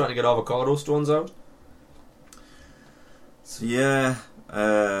tendons off, trying to get avocado stones out. So yeah,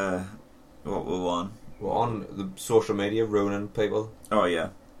 what we're on? We're on the social media, ruining people. Oh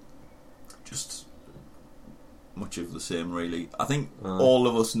yeah. Just much of the same, really. I think all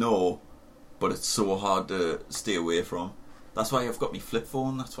of us know, but it's so hard to stay away from. That's why I've got my flip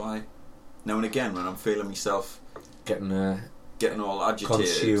phone. That's why now and again when I'm feeling myself getting all agitated,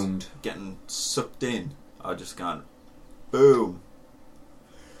 consumed, getting sucked in, I just can't. Boom.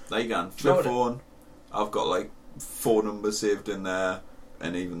 There you go. Flip phone. I've got like 4 numbers saved in there,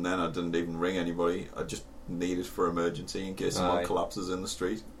 and even then I didn't even ring anybody. I just need it for emergency in case someone collapses in the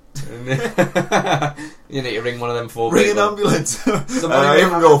street. You need to ring one of them for ring an ambulance. I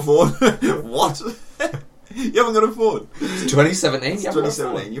haven't got a phone. What? You haven't got a phone? It's 2017. It's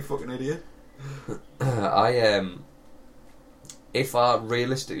 2017. You fucking idiot. If I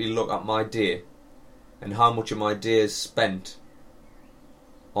realistically look at my day and how much of my day is spent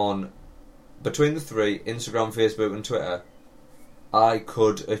on between the 3 Instagram, Facebook, and Twitter, I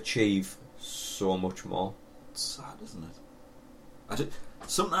could achieve so much more. It's sad, isn't it?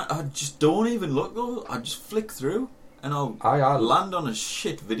 I just don't even look though. I just flick through and I'll land on a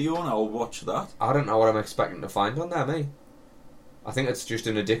shit video and I'll watch that. I don't know what I'm expecting to find on there, mate. I think it's just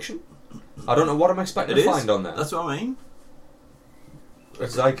an addiction. I don't know what I'm expecting to find on there. That's what I mean.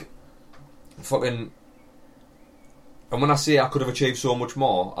 It's like fucking. And when I say I could have achieved so much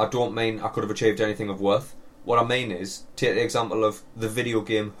more, I don't mean I could have achieved anything of worth. What I mean is, take the example of the video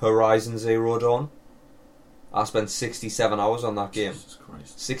game Horizon Zero Dawn. I spent 67 hours on that game. Jesus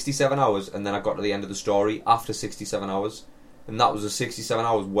Christ. 67 hours, and then I got to the end of the story after 67 hours. And that was a 67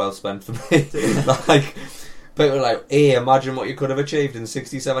 hours well spent for me. Like, people are like, hey, imagine what you could have achieved in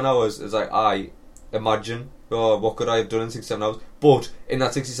 67 hours. It's like, I imagine, what could I have done in 67 hours? But in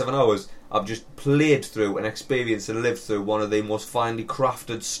that 67 hours, I've just played through and experienced and lived through one of the most finely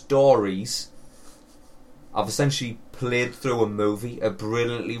crafted stories. I've essentially played through a movie, a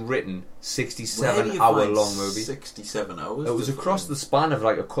brilliantly written 67-hour-long movie. 67 hours? It was across the span of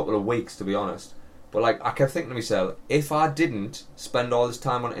like a couple of weeks, to be honest. But like, I kept thinking to myself, if I didn't spend all this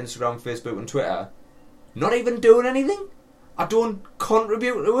time on Instagram, Facebook, and Twitter, not even doing anything, I don't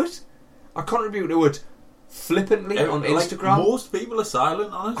contribute to it. I contribute to it flippantly on Instagram. Most people are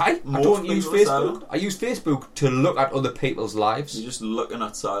silent on it. I don't use Facebook. I use Facebook to look at other people's lives. You're just looking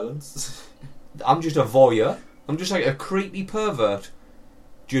at silence. I'm just a voyeur. I'm just like a creepy pervert,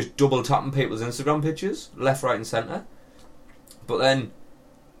 just double tapping people's Instagram pictures, left, right, and centre. But then,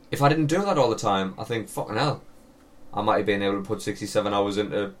 if I didn't do that all the time, I think, fucking hell, I might have been able to put 67 hours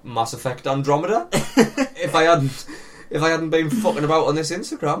into Mass Effect Andromeda if I hadn't been fucking about on this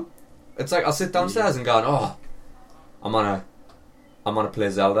Instagram. It's like I'll sit downstairs and go, I'm gonna play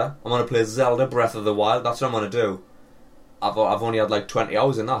Zelda. I'm gonna play Zelda Breath of the Wild. That's what I'm gonna do. I've only had like 20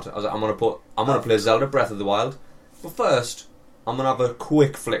 hours in that. I was like, I'm gonna play Zelda Breath of the Wild. But first, I'm gonna have a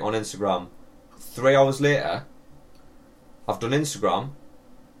quick flick on Instagram. 3 hours later, I've done Instagram,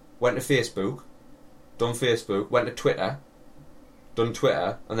 went to Facebook, done Facebook, went to Twitter, done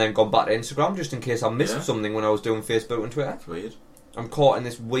Twitter, and then gone back to Instagram just in case I missed something when I was doing Facebook and Twitter. That's weird. I'm caught in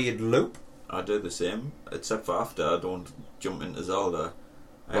this weird loop. I do the same, except for after I don't jump into Zelda.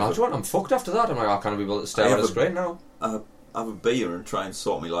 I'm fucked after that. I'm like, I can't be able to stare at a screen now. I have a beer and try and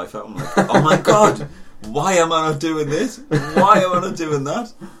sort my life out. I'm like, oh my god, why am I not doing this? Why am I not doing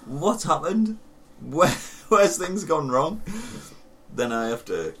that? What's happened? Where's things gone wrong? Then I have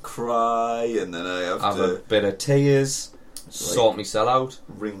to cry, and then I have to a bit of tears, sort myself out.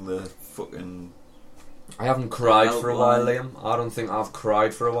 Ring the fucking... I haven't cried for a while, Liam. I don't think I've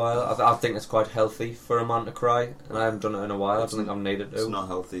cried for a while. I think it's quite healthy for a man to cry, and I haven't done it in a while. I don't think I've needed to. It's not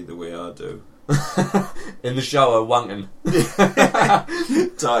healthy the way I do. In the shower, wanking.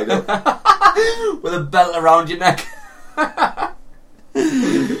 Tied up. With a belt around your neck.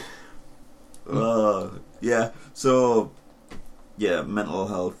 Yeah, so... Yeah, mental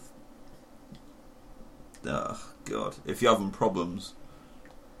health. Oh, God. If you're having problems...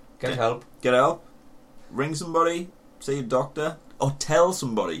 Get help. Get help. Ring somebody. See a doctor. Or tell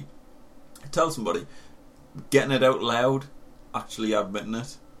somebody. Tell somebody. Getting it out loud. Actually admitting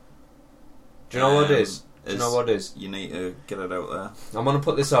it. Do you know what it is? Do you know what it is? You need to get it out there. I'm going to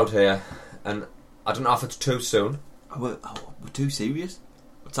put this out here, and I don't know if it's too soon. We're too serious?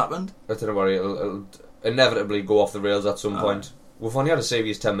 What's happened? I don't worry, it'll inevitably go off the rails at some point. We've only had a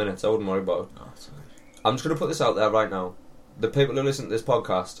serious 10 minutes, I wouldn't worry about it. Oh, sorry. I'm just going to put this out there right now. The people who listen to this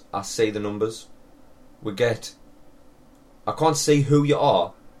podcast, I see the numbers. I can't see who you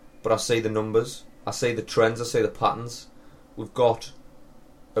are, but I see the numbers. I see the trends, I see the patterns. We've got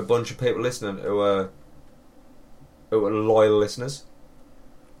a bunch of people listening who are loyal listeners.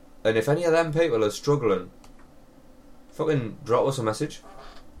 And if any of them people are struggling, fucking drop us a message.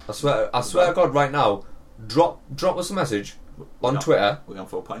 I swear to God right now, drop us a message on Twitter. We're going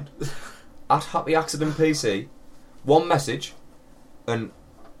for a pint. At Happy Accident PC. One message, and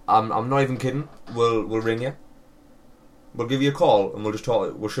I'm not even kidding, we'll ring you. We'll give you a call and we'll just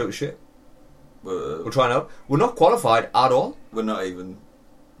talk, we'll shoot the shit. We'll try and help. We're not qualified at all. We're not even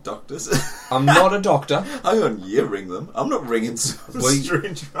doctors. I'm not a doctor. Hang on, you ring them. I'm not ringing some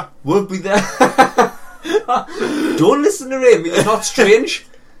strange man. We'll be there. Don't listen to him, you're not strange.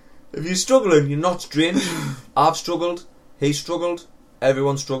 If you're struggling, you're not strange. I've struggled, he struggled,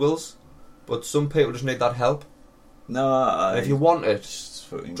 everyone struggles. But some people just need that help. No, if you want it,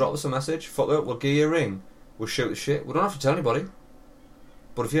 drop us a message. Fuck it, we'll give you a ring. We'll shoot the shit. We don't have to tell anybody.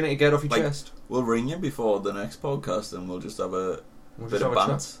 But if you need to get off your chest, we'll ring you before the next podcast, and we'll just have a bit of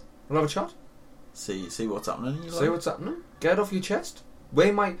chat. We'll have a chat. See what's happening in your life. See what's happening. Get it off your chest.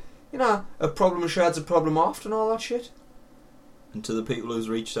 We might, a problem shared's a problem oft and all that shit. And to the people who's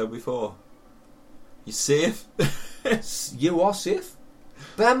reached out before, you're safe. You are safe.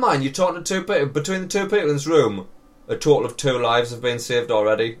 Bear in mind, you're talking to two people. Between the two people in this room, a total of 2 lives have been saved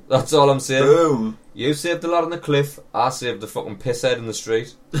already. That's all I'm saying. Boom. You saved the lad on the cliff. I saved the fucking pisshead in the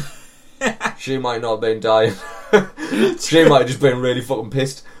street. She might not have been dying. She might have just been really fucking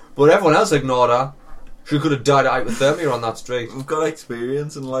pissed. But everyone else ignored her. She could have died of hypothermia on that street. We've got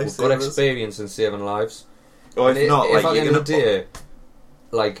experience in life. We've got experience in saving lives. Or if not, if at the end of the day,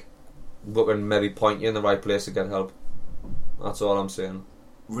 we can maybe point you in the right place to get help. That's all I'm saying.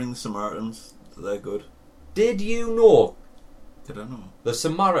 Ring the Samaritans. They're good. Did you know? Did I know? The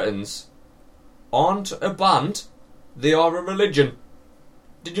Samaritans aren't a band. They are a religion.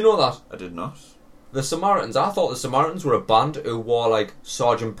 Did you know that? I did not. The Samaritans. I thought the Samaritans were a band who wore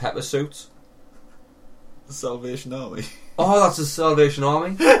Sergeant Pepper suits. The Salvation Army. Oh, that's the Salvation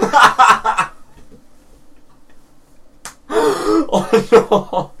Army. Oh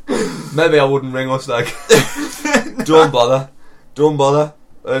no. Maybe I wouldn't ring us Don't bother.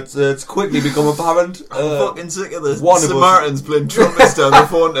 It's quickly become apparent. I'm fucking sick of this. Samaritans playing trumpets down the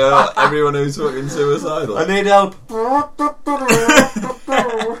phone to everyone who's fucking suicidal. I need help.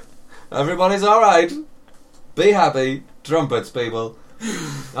 Everybody's alright. Be happy. Trumpets, people.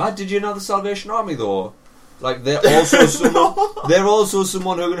 Did you know the Salvation Army though? They're also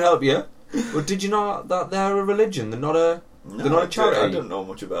someone who can help you. But did you know that they're a religion? They're not a charity. I don't know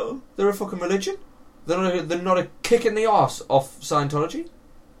much about them. They're a fucking religion. They're not a kick in the arse of Scientology.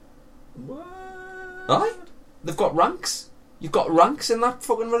 What? Aye? They've got ranks. You've got ranks in that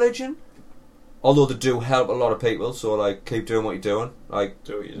fucking religion. Although they do help a lot of people, so keep doing what you're doing.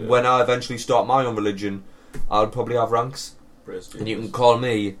 Do what you do. When I eventually start my own religion, I'll probably have ranks. Praise and you can call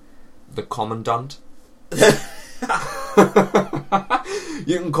me the Commandant.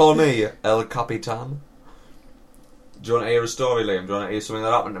 You can call me El Capitan. Do you want to hear a story, Liam? Do you want to hear something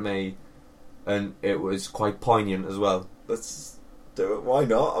that happened to me? And it was quite poignant as well. Let's do it. Why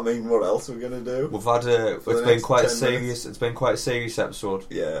not? I mean, what else are we going to do? We've had it's been quite a serious. It's been quite a serious episode.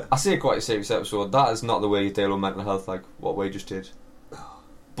 Yeah. I say quite a serious episode. That is not the way you deal with mental health, like what we just did.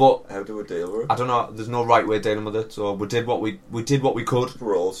 But how do we deal with it? I don't know. There's no right way of dealing with it. So we did what we did what we could.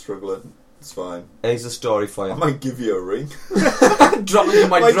 We're all struggling. It's fine. Here's a story for you. I might give you a ring. drop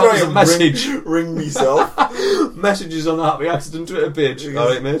us a message. Ring myself. Messages on the Happy Accident Twitter page.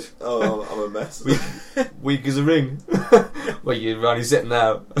 Alright, mate. Oh, I'm a mess. Weak as a ring. Well, you're only sitting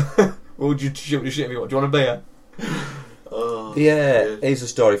there. What would you shoot the shit if you want? Do you want a beer? Oh, yeah, here's a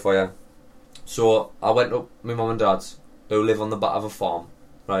story for you. So, I went up with my mum and dad's, who live on the back of a farm,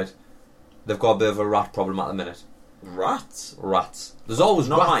 right? They've got a bit of a rat problem at the minute. Rats? Rats. There's always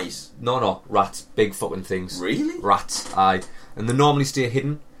not rats. mice. No, rats. Big fucking things. Really? Rats, aye. And they normally stay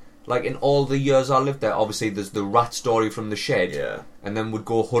hidden. Like, in all the years I lived there, obviously there's the rat story from the shed. Yeah. And then we'd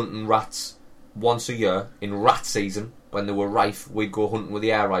go hunting rats once a year in rat season. When they were rife, we'd go hunting with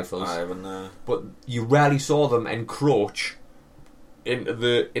the air rifles. I haven't. But you rarely saw them encroach into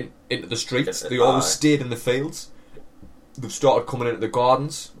the streets. They always stayed in the fields. They've started coming into the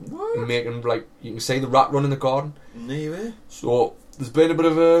gardens. What? And making, like, you can see the rat run in the garden. No way. So there's been a bit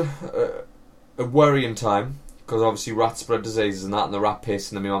of a worrying time, because obviously rats spread diseases and that, and the rat piss.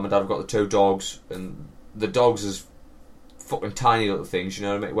 And then my mum and dad have got the 2 dogs, and the dogs is fucking tiny little things, you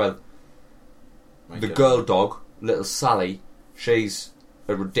know what I mean? Well, the girl dog, little Sally, she's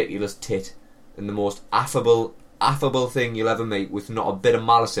a ridiculous tit and the most affable thing you'll ever meet, with not a bit of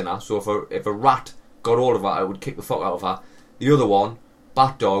malice in her. So if a rat got hold of her, I would kick the fuck out of her. The other one,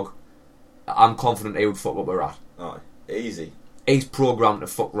 Bat Dog, I'm confident he would fuck up a rat. Aye, easy. He's programmed to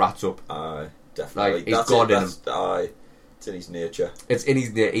fuck rats up. Aye, definitely. Like, he's God in him. Aye, it's in his nature. It's in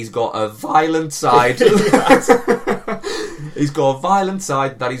his nature. He's got a violent side. He's got a violent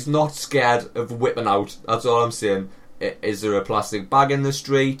side that he's not scared of whipping out. That's all I'm saying. Is there a plastic bag in the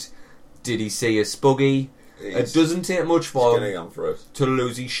street? Did he see a spuggy? It doesn't take much for him to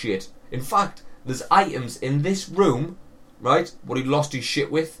lose his shit. In fact, there's items in this room, right, what he lost his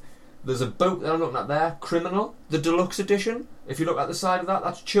shit with. There's a book that I'm looking at there, Criminal, the deluxe edition. If you look at the side of that,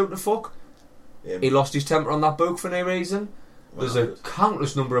 that's chewed to fuck. Yeah. He lost his temper on that book for no reason. There's a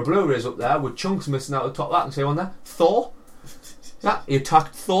countless number of Blu-rays up there with chunks missing out the top of that, and say on there, Thor. Yeah, he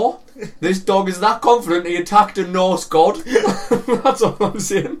attacked Thor. This dog is that confident he attacked a Norse god. That's all I'm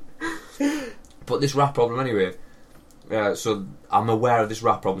saying. But this rat problem anyway. So I'm aware of this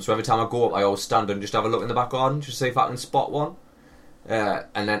rat problem. So every time I go up, I always stand and just have a look in the back garden, just see if I can spot one.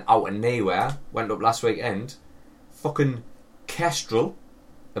 And then out of nowhere, went up last weekend, fucking kestrel,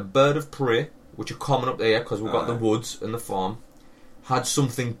 a bird of prey, which are common up there because we've got the woods and the farm, had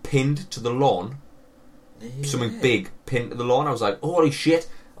something pinned to the lawn. Yeah. Something big pinned to the lawn. I was like, holy shit.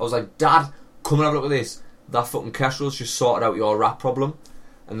 I was like, Dad, come and have a look at this. That fucking kestrel's just sorted out your rat problem.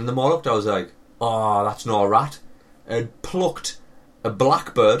 And then the more I looked, I was like, oh, that's not a rat. Had plucked a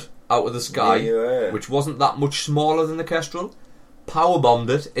blackbird out of the sky, which wasn't that much smaller than the kestrel, powerbombed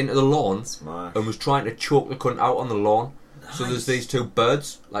it into the lawn, and was trying to choke the cunt out on the lawn. Nice. So there's these 2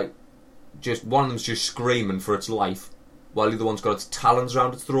 birds, like, just one of them's just screaming for its life, while the other one's got its talons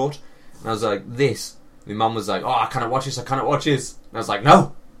around its throat. And I was like, this. My mum was like, oh, I cannot watch this. And I was like,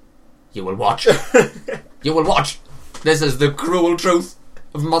 no, you will watch. You will watch. This is the cruel truth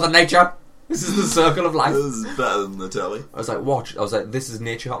of Mother Nature. This is the circle of life. This is better than the telly. I was like, watch. I was like, this is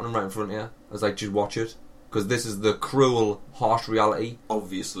nature happening right in front of you. I was like, just watch it. Because this is the cruel, harsh reality.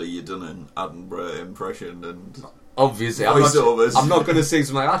 Obviously, you done an Attenborough impression and... Obviously. I'm not going to see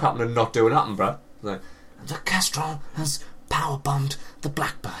something like that happen and not do an Attenborough. Like, the kestrel has powerbombed the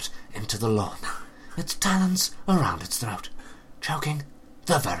blackbird into the lawn. Its talons around its throat, choking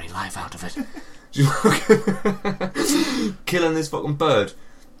the very life out of it. Killing this fucking bird.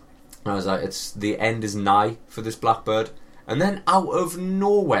 And I was like, the end is nigh for this blackbird. And then out of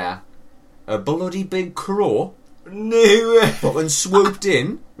nowhere, a bloody big crow fucking swooped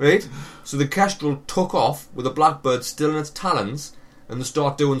in, right? So the kestrel took off with the blackbird still in its talons, and they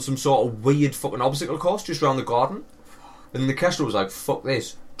start doing some sort of weird fucking obstacle course just around the garden. And the kestrel was like, fuck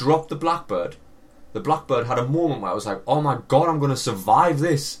this, dropped the blackbird. The blackbird had a moment where I was like, oh my god, I'm going to survive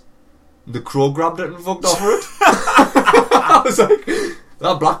this. The crow grabbed it and fucked off for it. I was like,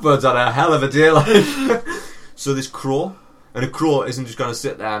 that blackbird's had a hell of a day, like. So this crow, and a crow isn't just going to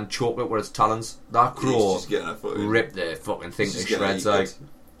sit there and choke it with its talons. That crow ripped the fucking thing to shreds, like.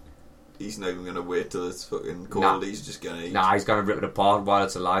 He's not even going to wait till it's fucking cold. He's just going to eat. Nah, he's going to rip it apart while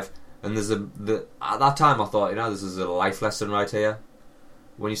it's alive. And at that time I thought, this is a life lesson right here.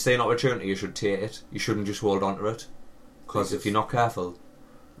 When you see an opportunity, you should take it. You shouldn't just hold on to it. Because if you're not careful,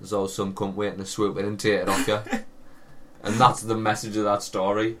 there's always some cunt waiting to swoop in and take it off you. And that's the message of that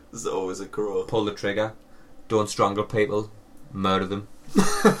story. There's always a crow. Pull the trigger. Don't strangle people. Murder them.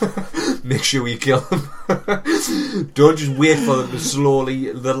 Make sure you kill them. Don't just wait for them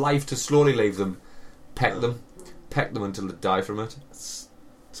the life to slowly leave them. Peck them until they die from it. It's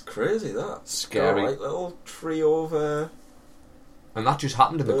crazy, that. Scary. Like little trio of and that just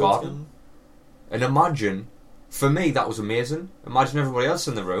happened in the garden. And imagine, for me that was amazing. Imagine everybody else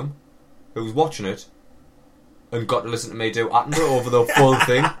in the room who was watching it and got to listen to me do Attenborough over the full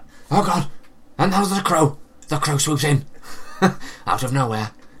thing. Oh God! And there's the crow. The crow swoops in. Out of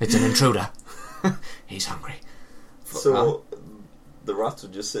nowhere. It's an intruder. He's hungry. So the rats were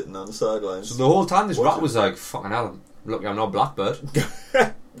just sitting on the sidelines. So the whole time this rat was like, fucking hell, look, I'm not a blackbird.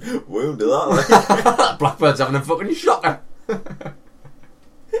 Wounded that, like. Blackbird's having a fucking shocker.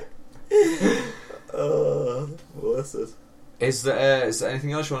 What's this? Is there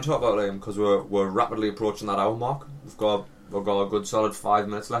anything else you want to talk about, Liam? Because we're rapidly approaching that hour mark. We've got a good solid 5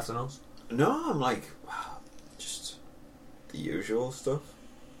 minutes left in us. No, I'm like, just the usual stuff.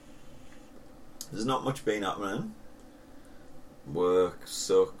 There's not much been happening. Work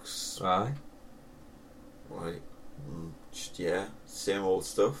sucks. Right. Like, just, same old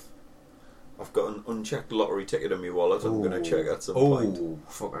stuff. I've got an unchecked lottery ticket in my wallet. I'm going to check at some point. Oh,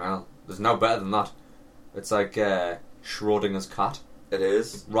 fucking hell. There's no better than that. It's like Schrodinger's cat. It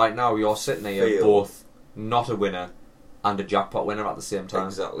is. Right now, you're sitting here both not a winner and a jackpot winner at the same time.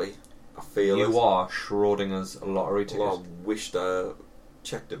 Exactly. I feel you are Schrodinger's lottery ticket. Well, I wished I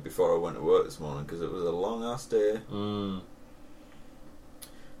checked it before I went to work this morning because it was a long ass day.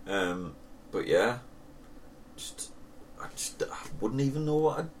 But yeah, I wouldn't even know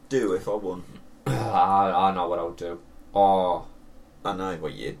what I'd do if I won. I know what I would do. Oh, I know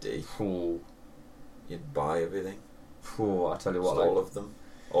what you'd do. You'd buy everything. I tell you what, all of them,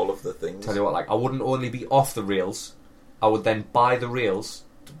 all of the things. Tell you what, I wouldn't only be off the rails. I would then buy the rails,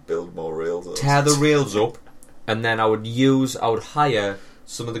 to build more rails, tear the rails up, and then I would hire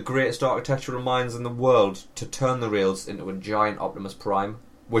some of the greatest architectural minds in the world to turn the rails into a giant Optimus Prime,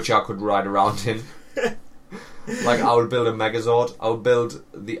 which I could ride around in. Like, I would build a Megazord. I would build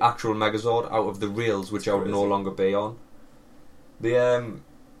the actual Megazord out of the rails, which I would no longer be on.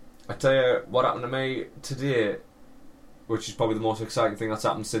 I tell you what happened to me today, which is probably the most exciting thing that's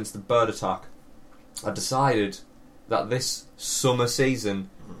happened since the bird attack. I decided that this summer season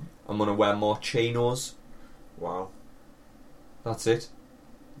I'm going to wear more chinos. Wow. That's it.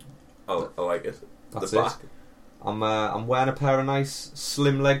 Oh, I like it. That's the it. back. I'm wearing a pair of nice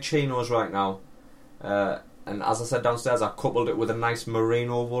slim leg chinos right now. And as I said downstairs, I coupled it with a nice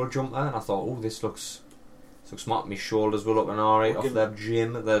merino wool jumper, and I thought, this looks smart. My shoulders were looking alright off their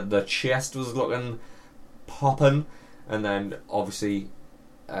gym. The chest was looking popping, and then obviously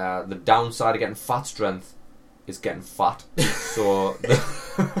the downside of getting fat strength is getting fat. So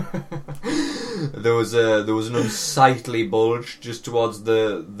there was an unsightly bulge just towards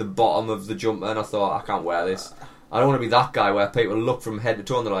the bottom of the jumper, and I thought, I can't wear this. I don't want to be that guy where people look from head to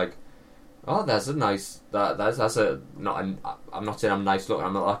toe and they're like, oh, there's a nice. I'm not saying I'm nice looking.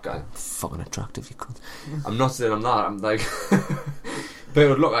 I'm not that guy. Fucking attractive, you cunt. I'm not saying I'm that. I'm like, people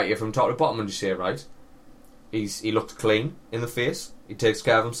would look at you from top to bottom and just say, right, he looked clean in the face. He takes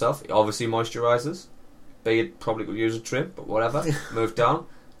care of himself. He obviously moisturises. Beard probably could use a trim, but whatever. Move down.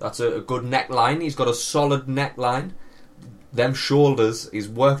 That's a good neckline. He's got a solid neckline. Them shoulders. He's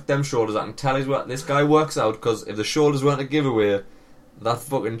worked them shoulders. I can tell this guy works out, because if the shoulders weren't a giveaway, that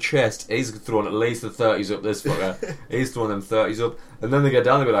fucking chest, he's throwing at least the 30s up, this fucker. He's throwing them 30s up. And then they get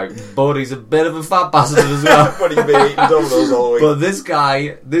down and be like, but he's a bit of a fat bastard as well. But he's been eating Domino's all week. But this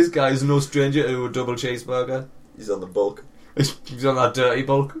guy is no stranger to a double cheeseburger. He's on the bulk. He's on that dirty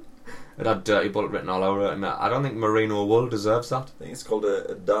bulk. It had dirty bulk written all over it, and I don't think merino wool deserves that. I think it's called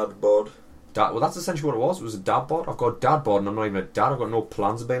a dad bod. Well, that's essentially what it was. It was a dad bod. I've got a dad bod and I'm not even a dad. I've got no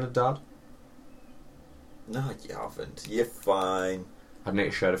plans of being a dad. No, you haven't. You're fine. I'd need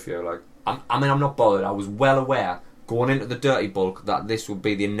to shed a few. I'm not bothered. I was well aware going into the dirty bulk that this would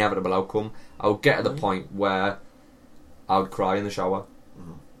be the inevitable outcome. I would get to the point where I would cry in the shower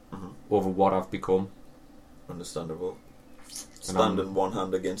over what I've become. Understandable. Standing one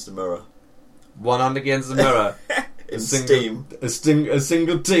hand against the mirror. One hand against the mirror. In steam. A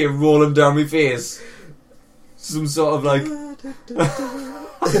single tear rolling down my face. Some sort of like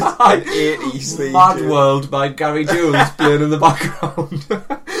 80s theme Mad tune. World by Gary Jules playing in the background.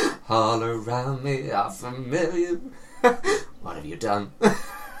 All around me are familiar. What have you done?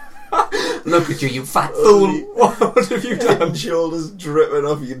 Look at you, you fat fool. What have you Head done? and shoulders dripping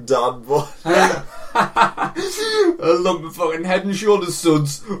off your dad bod. A lump of fucking Head and Shoulders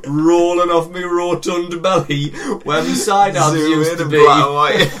suds rolling off me rotund belly where my side arms Zoom used in to and be. black and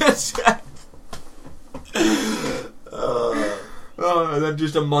white. And then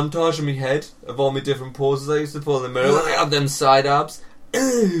just a montage of me head of all my different poses I used to pull in the mirror. Like I have them side abs.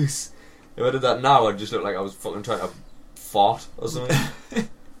 If I did that now, I'd just look like I was fucking trying to fart or something.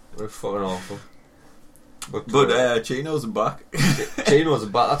 We're fucking awful. But chinos are back. chinos are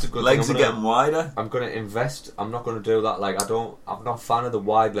back. That's a good Legs thing. are getting wider. I'm gonna invest. I'm not gonna do that. Like I'm not a fan of the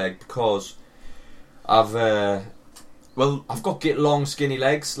wide leg because I've got long skinny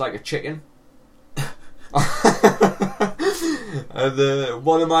legs like a chicken. And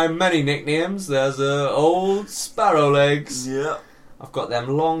one of my many nicknames, there's Old Sparrow Legs. Yeah. I've got them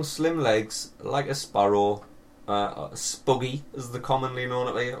long, slim legs like a sparrow. Spuggy, as they're commonly known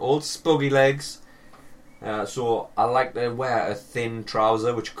at me. Old Spuggy legs. So I like to wear a thin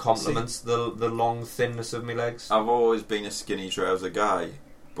trouser which complements the long thinness of my legs. I've always been a skinny trouser guy,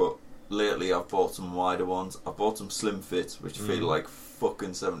 but lately I've bought some wider ones. I bought some slim fits which feel like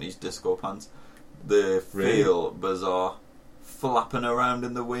fucking 70s disco pants. They feel bizarre, flapping around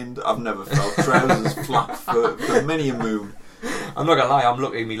in the wind. I've never felt trousers flap for many a moon. I'm not gonna lie, I'm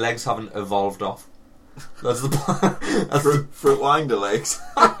lucky my legs haven't evolved off. That's the fruit winder legs.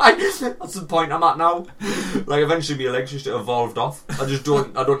 That's the point I'm at now. Like eventually my legs just evolved off. I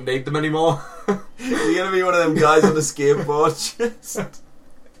don't need them anymore. You're gonna be one of them guys on a skateboard just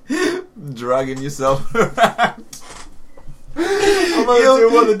dragging yourself around. I'm gonna do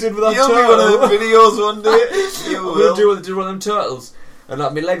what they did with that You'll turtle. be one of the videos one day. I'm gonna do what they did with them turtles. And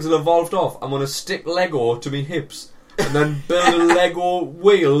like my legs will evolved off. I'm gonna stick Lego to my hips. And then build a Lego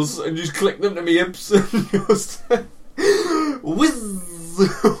wheels and just click them to my hips and just whiz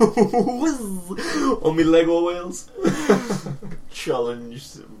on my Lego wheels.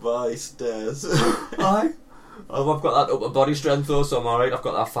 Challenged by stairs. Aye. I've got that upper body strength though, so I'm alright. I've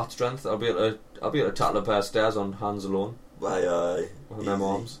got that fat strength. I'll be able to tackle a pair of stairs on hands alone. Aye. With them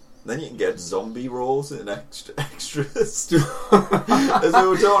arms. Then you can get zombie rolls in extras. As we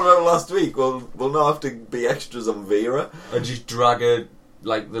were talking about last week, we'll not have to be extras on Vera. And just drag a,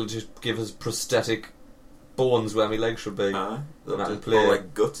 like, they'll just give us prosthetic bones where my legs should be. They'll And I can just play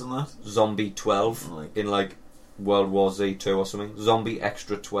like guts and that. Zombie 12 in like World War Z 2 or something. Zombie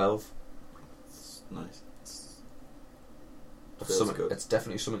Extra 12. It's nice. It's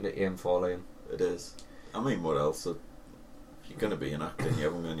definitely something to aim for, Liam. It is. I mean, what else? If you're going to be an actor and you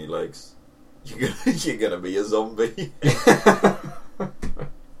haven't got any legs, you're gonna be a zombie.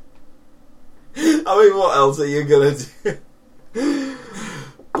 I mean, what else are you going to do?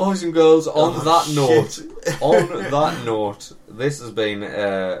 Boys and girls, on that note, this has been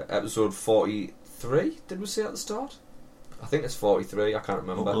episode 43. Did we say at the start? I think it's 43. I can't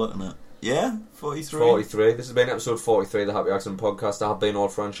remember. What we're looking at? Yeah, 43. 43. This has been episode 43 of the Happy Accident Podcast. I have been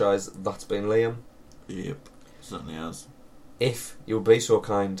Old Phranchize. That's been Liam. Yep, certainly has. If you'll be so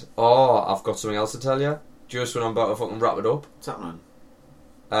kind. Oh, I've got something else to tell you. Just when I'm about to fucking wrap it up. What's happening?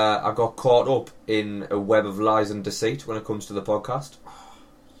 I got caught up in a web of lies and deceit when it comes to the podcast.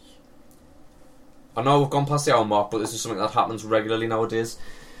 I know we've gone past the hour mark, but this is something that happens regularly nowadays.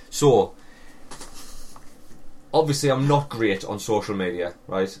 So, obviously I'm not great on social media,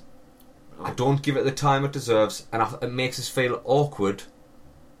 right? I don't give it the time it deserves, and it makes us feel awkward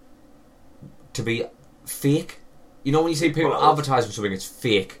to be fake. You know when you see people advertising something, it's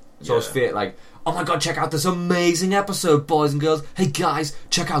fake. So it's fake, like, oh my god, check out this amazing episode, boys and girls. Hey guys,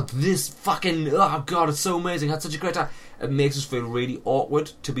 check out this fucking, oh god, it's so amazing, I had such a great time. It makes us feel really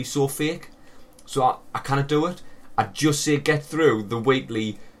awkward to be so fake. So I kind of do it. I just say get through the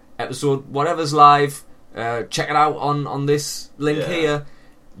weekly episode, whatever's live, check it out on this link here.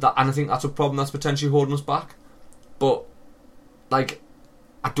 And I think that's a problem that's potentially holding us back. But, like,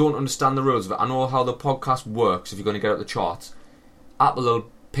 I don't understand the rules of it. I know how the podcast works if you're going to get up the charts. Apple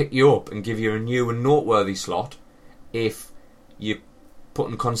will pick you up and give you a new and noteworthy slot if you're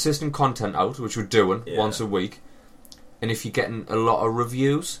putting consistent content out, which we're doing once a week. And if you're getting a lot of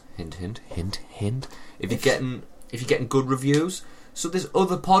reviews, hint, hint, hint, hint. If you're getting good reviews. So this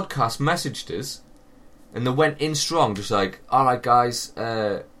other podcast messaged us, and they went in strong, just like, alright guys,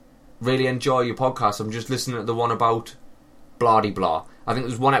 really enjoy your podcast. I'm just listening to the one about blah-de-blah. I think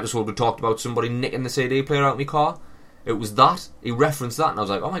there was one episode we talked about somebody nicking the CD player out of my car. It was that. He referenced that, and I was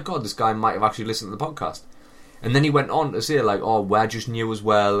like, oh my god, this guy might have actually listened to the podcast. And then he went on to say, like, oh, we're just new as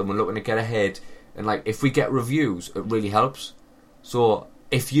well, and we're looking to get ahead. And, like, if we get reviews, it really helps. So,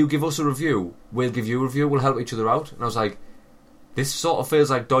 if you give us a review, we'll give you a review, we'll help each other out. And I was like, this sort of feels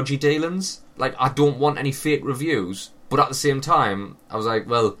like dodgy dealings. Like, I don't want any fake reviews, but at the same time, I was like,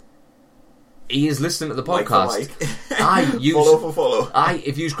 well, he is listening to the podcast. Follow for follow.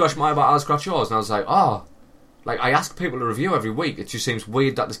 If you scratch my back, I'll scratch yours. And I was like, oh, like, I ask people to review every week. It just seems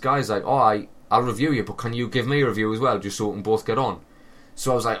weird that this guy's like, oh, I'll review you, but can you give me a review as well, just so we can both get on?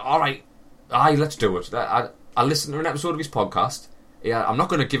 So I was like, alright, let's do it. I listened to an episode of his podcast. Yeah, I'm not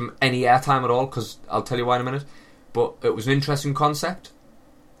going to give him any airtime at all, because I'll tell you why in a minute. But it was an interesting concept.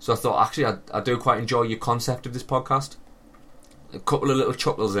 So I thought, actually, I do quite enjoy your concept of this podcast. A couple of little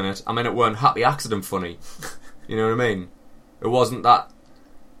chuckles in it. I mean, it weren't happy accident funny. You know what I mean? It wasn't that,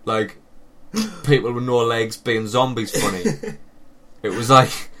 like, people with no legs being zombies funny. It was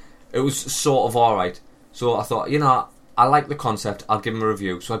like, it was sort of alright. So I thought, you know, I like the concept, I'll give him a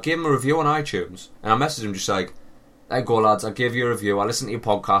review. So I gave him a review on iTunes, and I messaged him just like, there you go lads, I gave you a review, I listened to your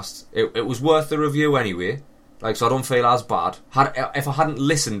podcast. It was worth the review anyway. Like, so I don't feel as bad. If I hadn't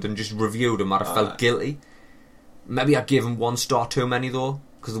listened and just reviewed him, I'd have felt guilty. Maybe I gave him 1 star too many though,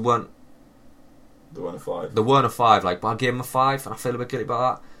 because they weren't a 5. They weren't a 5, like, but I gave him a 5, and I feel a bit guilty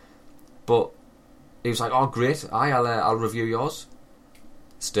about that. But he was like, oh great, I'll review yours.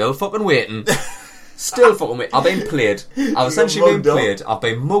 Still fucking waiting. Still fucking waiting. I've been played. I've essentially been played. I've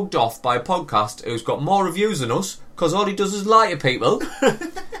been mugged off by a podcast who's got more reviews than us, because all he does is lie to people.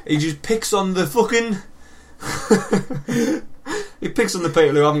 He just picks on the fucking... He picks on the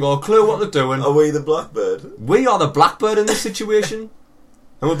people who haven't got a clue what they're doing. Are we the blackbird? We are the blackbird in this situation.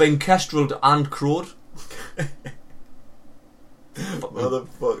 And we're being kestreled and crowed.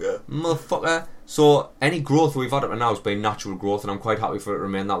 Motherfucker. So, any growth we've had up to now has been natural growth, and I'm quite happy for it to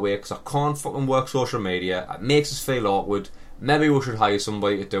remain that way, because I can't fucking work social media. It makes us feel awkward. Maybe we should hire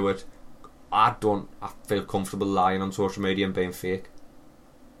somebody to do it. I feel comfortable lying on social media and being fake.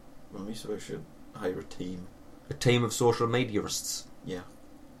 Well, we should hire a team. A team of social mediaists. Yeah.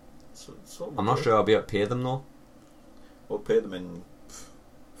 I'm not sure I'll be able to pay them though. We'll pay them in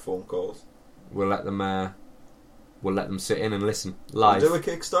phone calls. We'll let them sit in and listen live. We'll do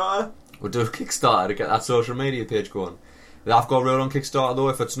a Kickstarter to get that social media page going. I've got a rule on Kickstarter though.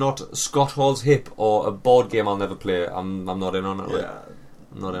 If it's not Scott Hall's Hip or a board game I'll never play, I'm not in on it. Yeah.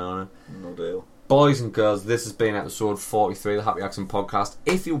 I'm not in on it. No deal. Boys and girls, this has been episode 43 of the Happy Accent Podcast.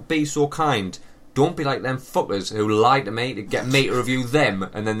 If you'll be so kind, don't be like them fuckers who lied to me to get me to review them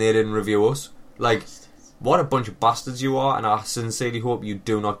and then they didn't review us. Like, what a bunch of bastards you are, and I sincerely hope you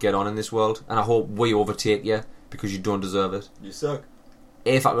do not get on in this world, and I hope we overtake you, because you don't deserve it. You suck.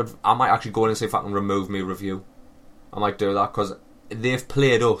 If I could, I might actually go in and see if I can remove me review. I might do that, because they've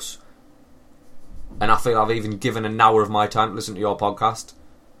played us, and I feel I've even given an hour of my time to listen to your podcast.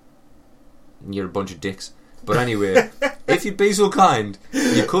 And you're a bunch of dicks. But anyway, if you'd be so kind,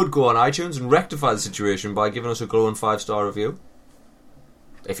 you could go on iTunes and rectify the situation by giving us a glowing 5-star review.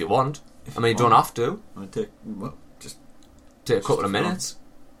 If you want. You don't have to. Just take a couple of minutes.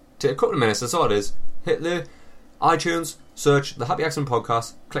 Take a couple of minutes, that's all it is. Hit the iTunes, search the Happy Accent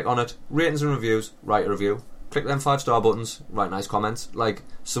Podcast, click on it, ratings and reviews, write a review. Click them 5-star buttons, write nice comments, like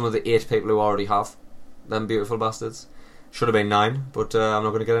some of the 8 people who already have. Them beautiful bastards. Should have been 9, but I'm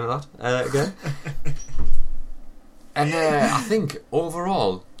not going to get into that again. And I think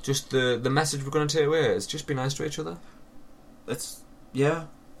overall, just the message we're going to take away is just be nice to each other.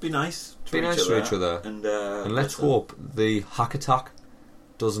 Be nice to each other. And let's hope the hack attack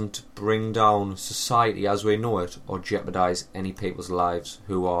doesn't bring down society as we know it or jeopardise any people's lives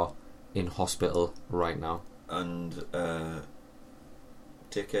who are in hospital right now. And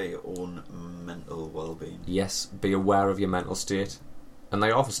take care of your own mental well-being. Yes, be aware of your mental state. And they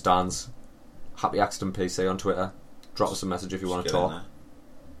offer stands. Happy Accident PC on Twitter. Drop us a message if you want to talk.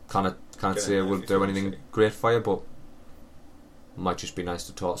 Can't say we'll do anything great for you, but it might just be nice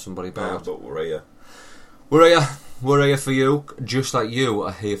to talk to somebody about it. But we're here. We're here for you, just like you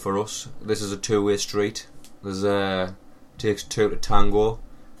are here for us. This is a two-way street. There's takes two to tango,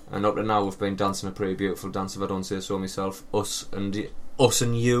 and up to now we've been dancing a pretty beautiful dance, if I don't say so myself. Us and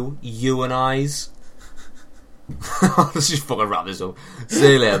you and I's. Let's just fucking wrap this up.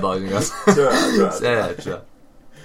 See you later, boys and girls. Sure.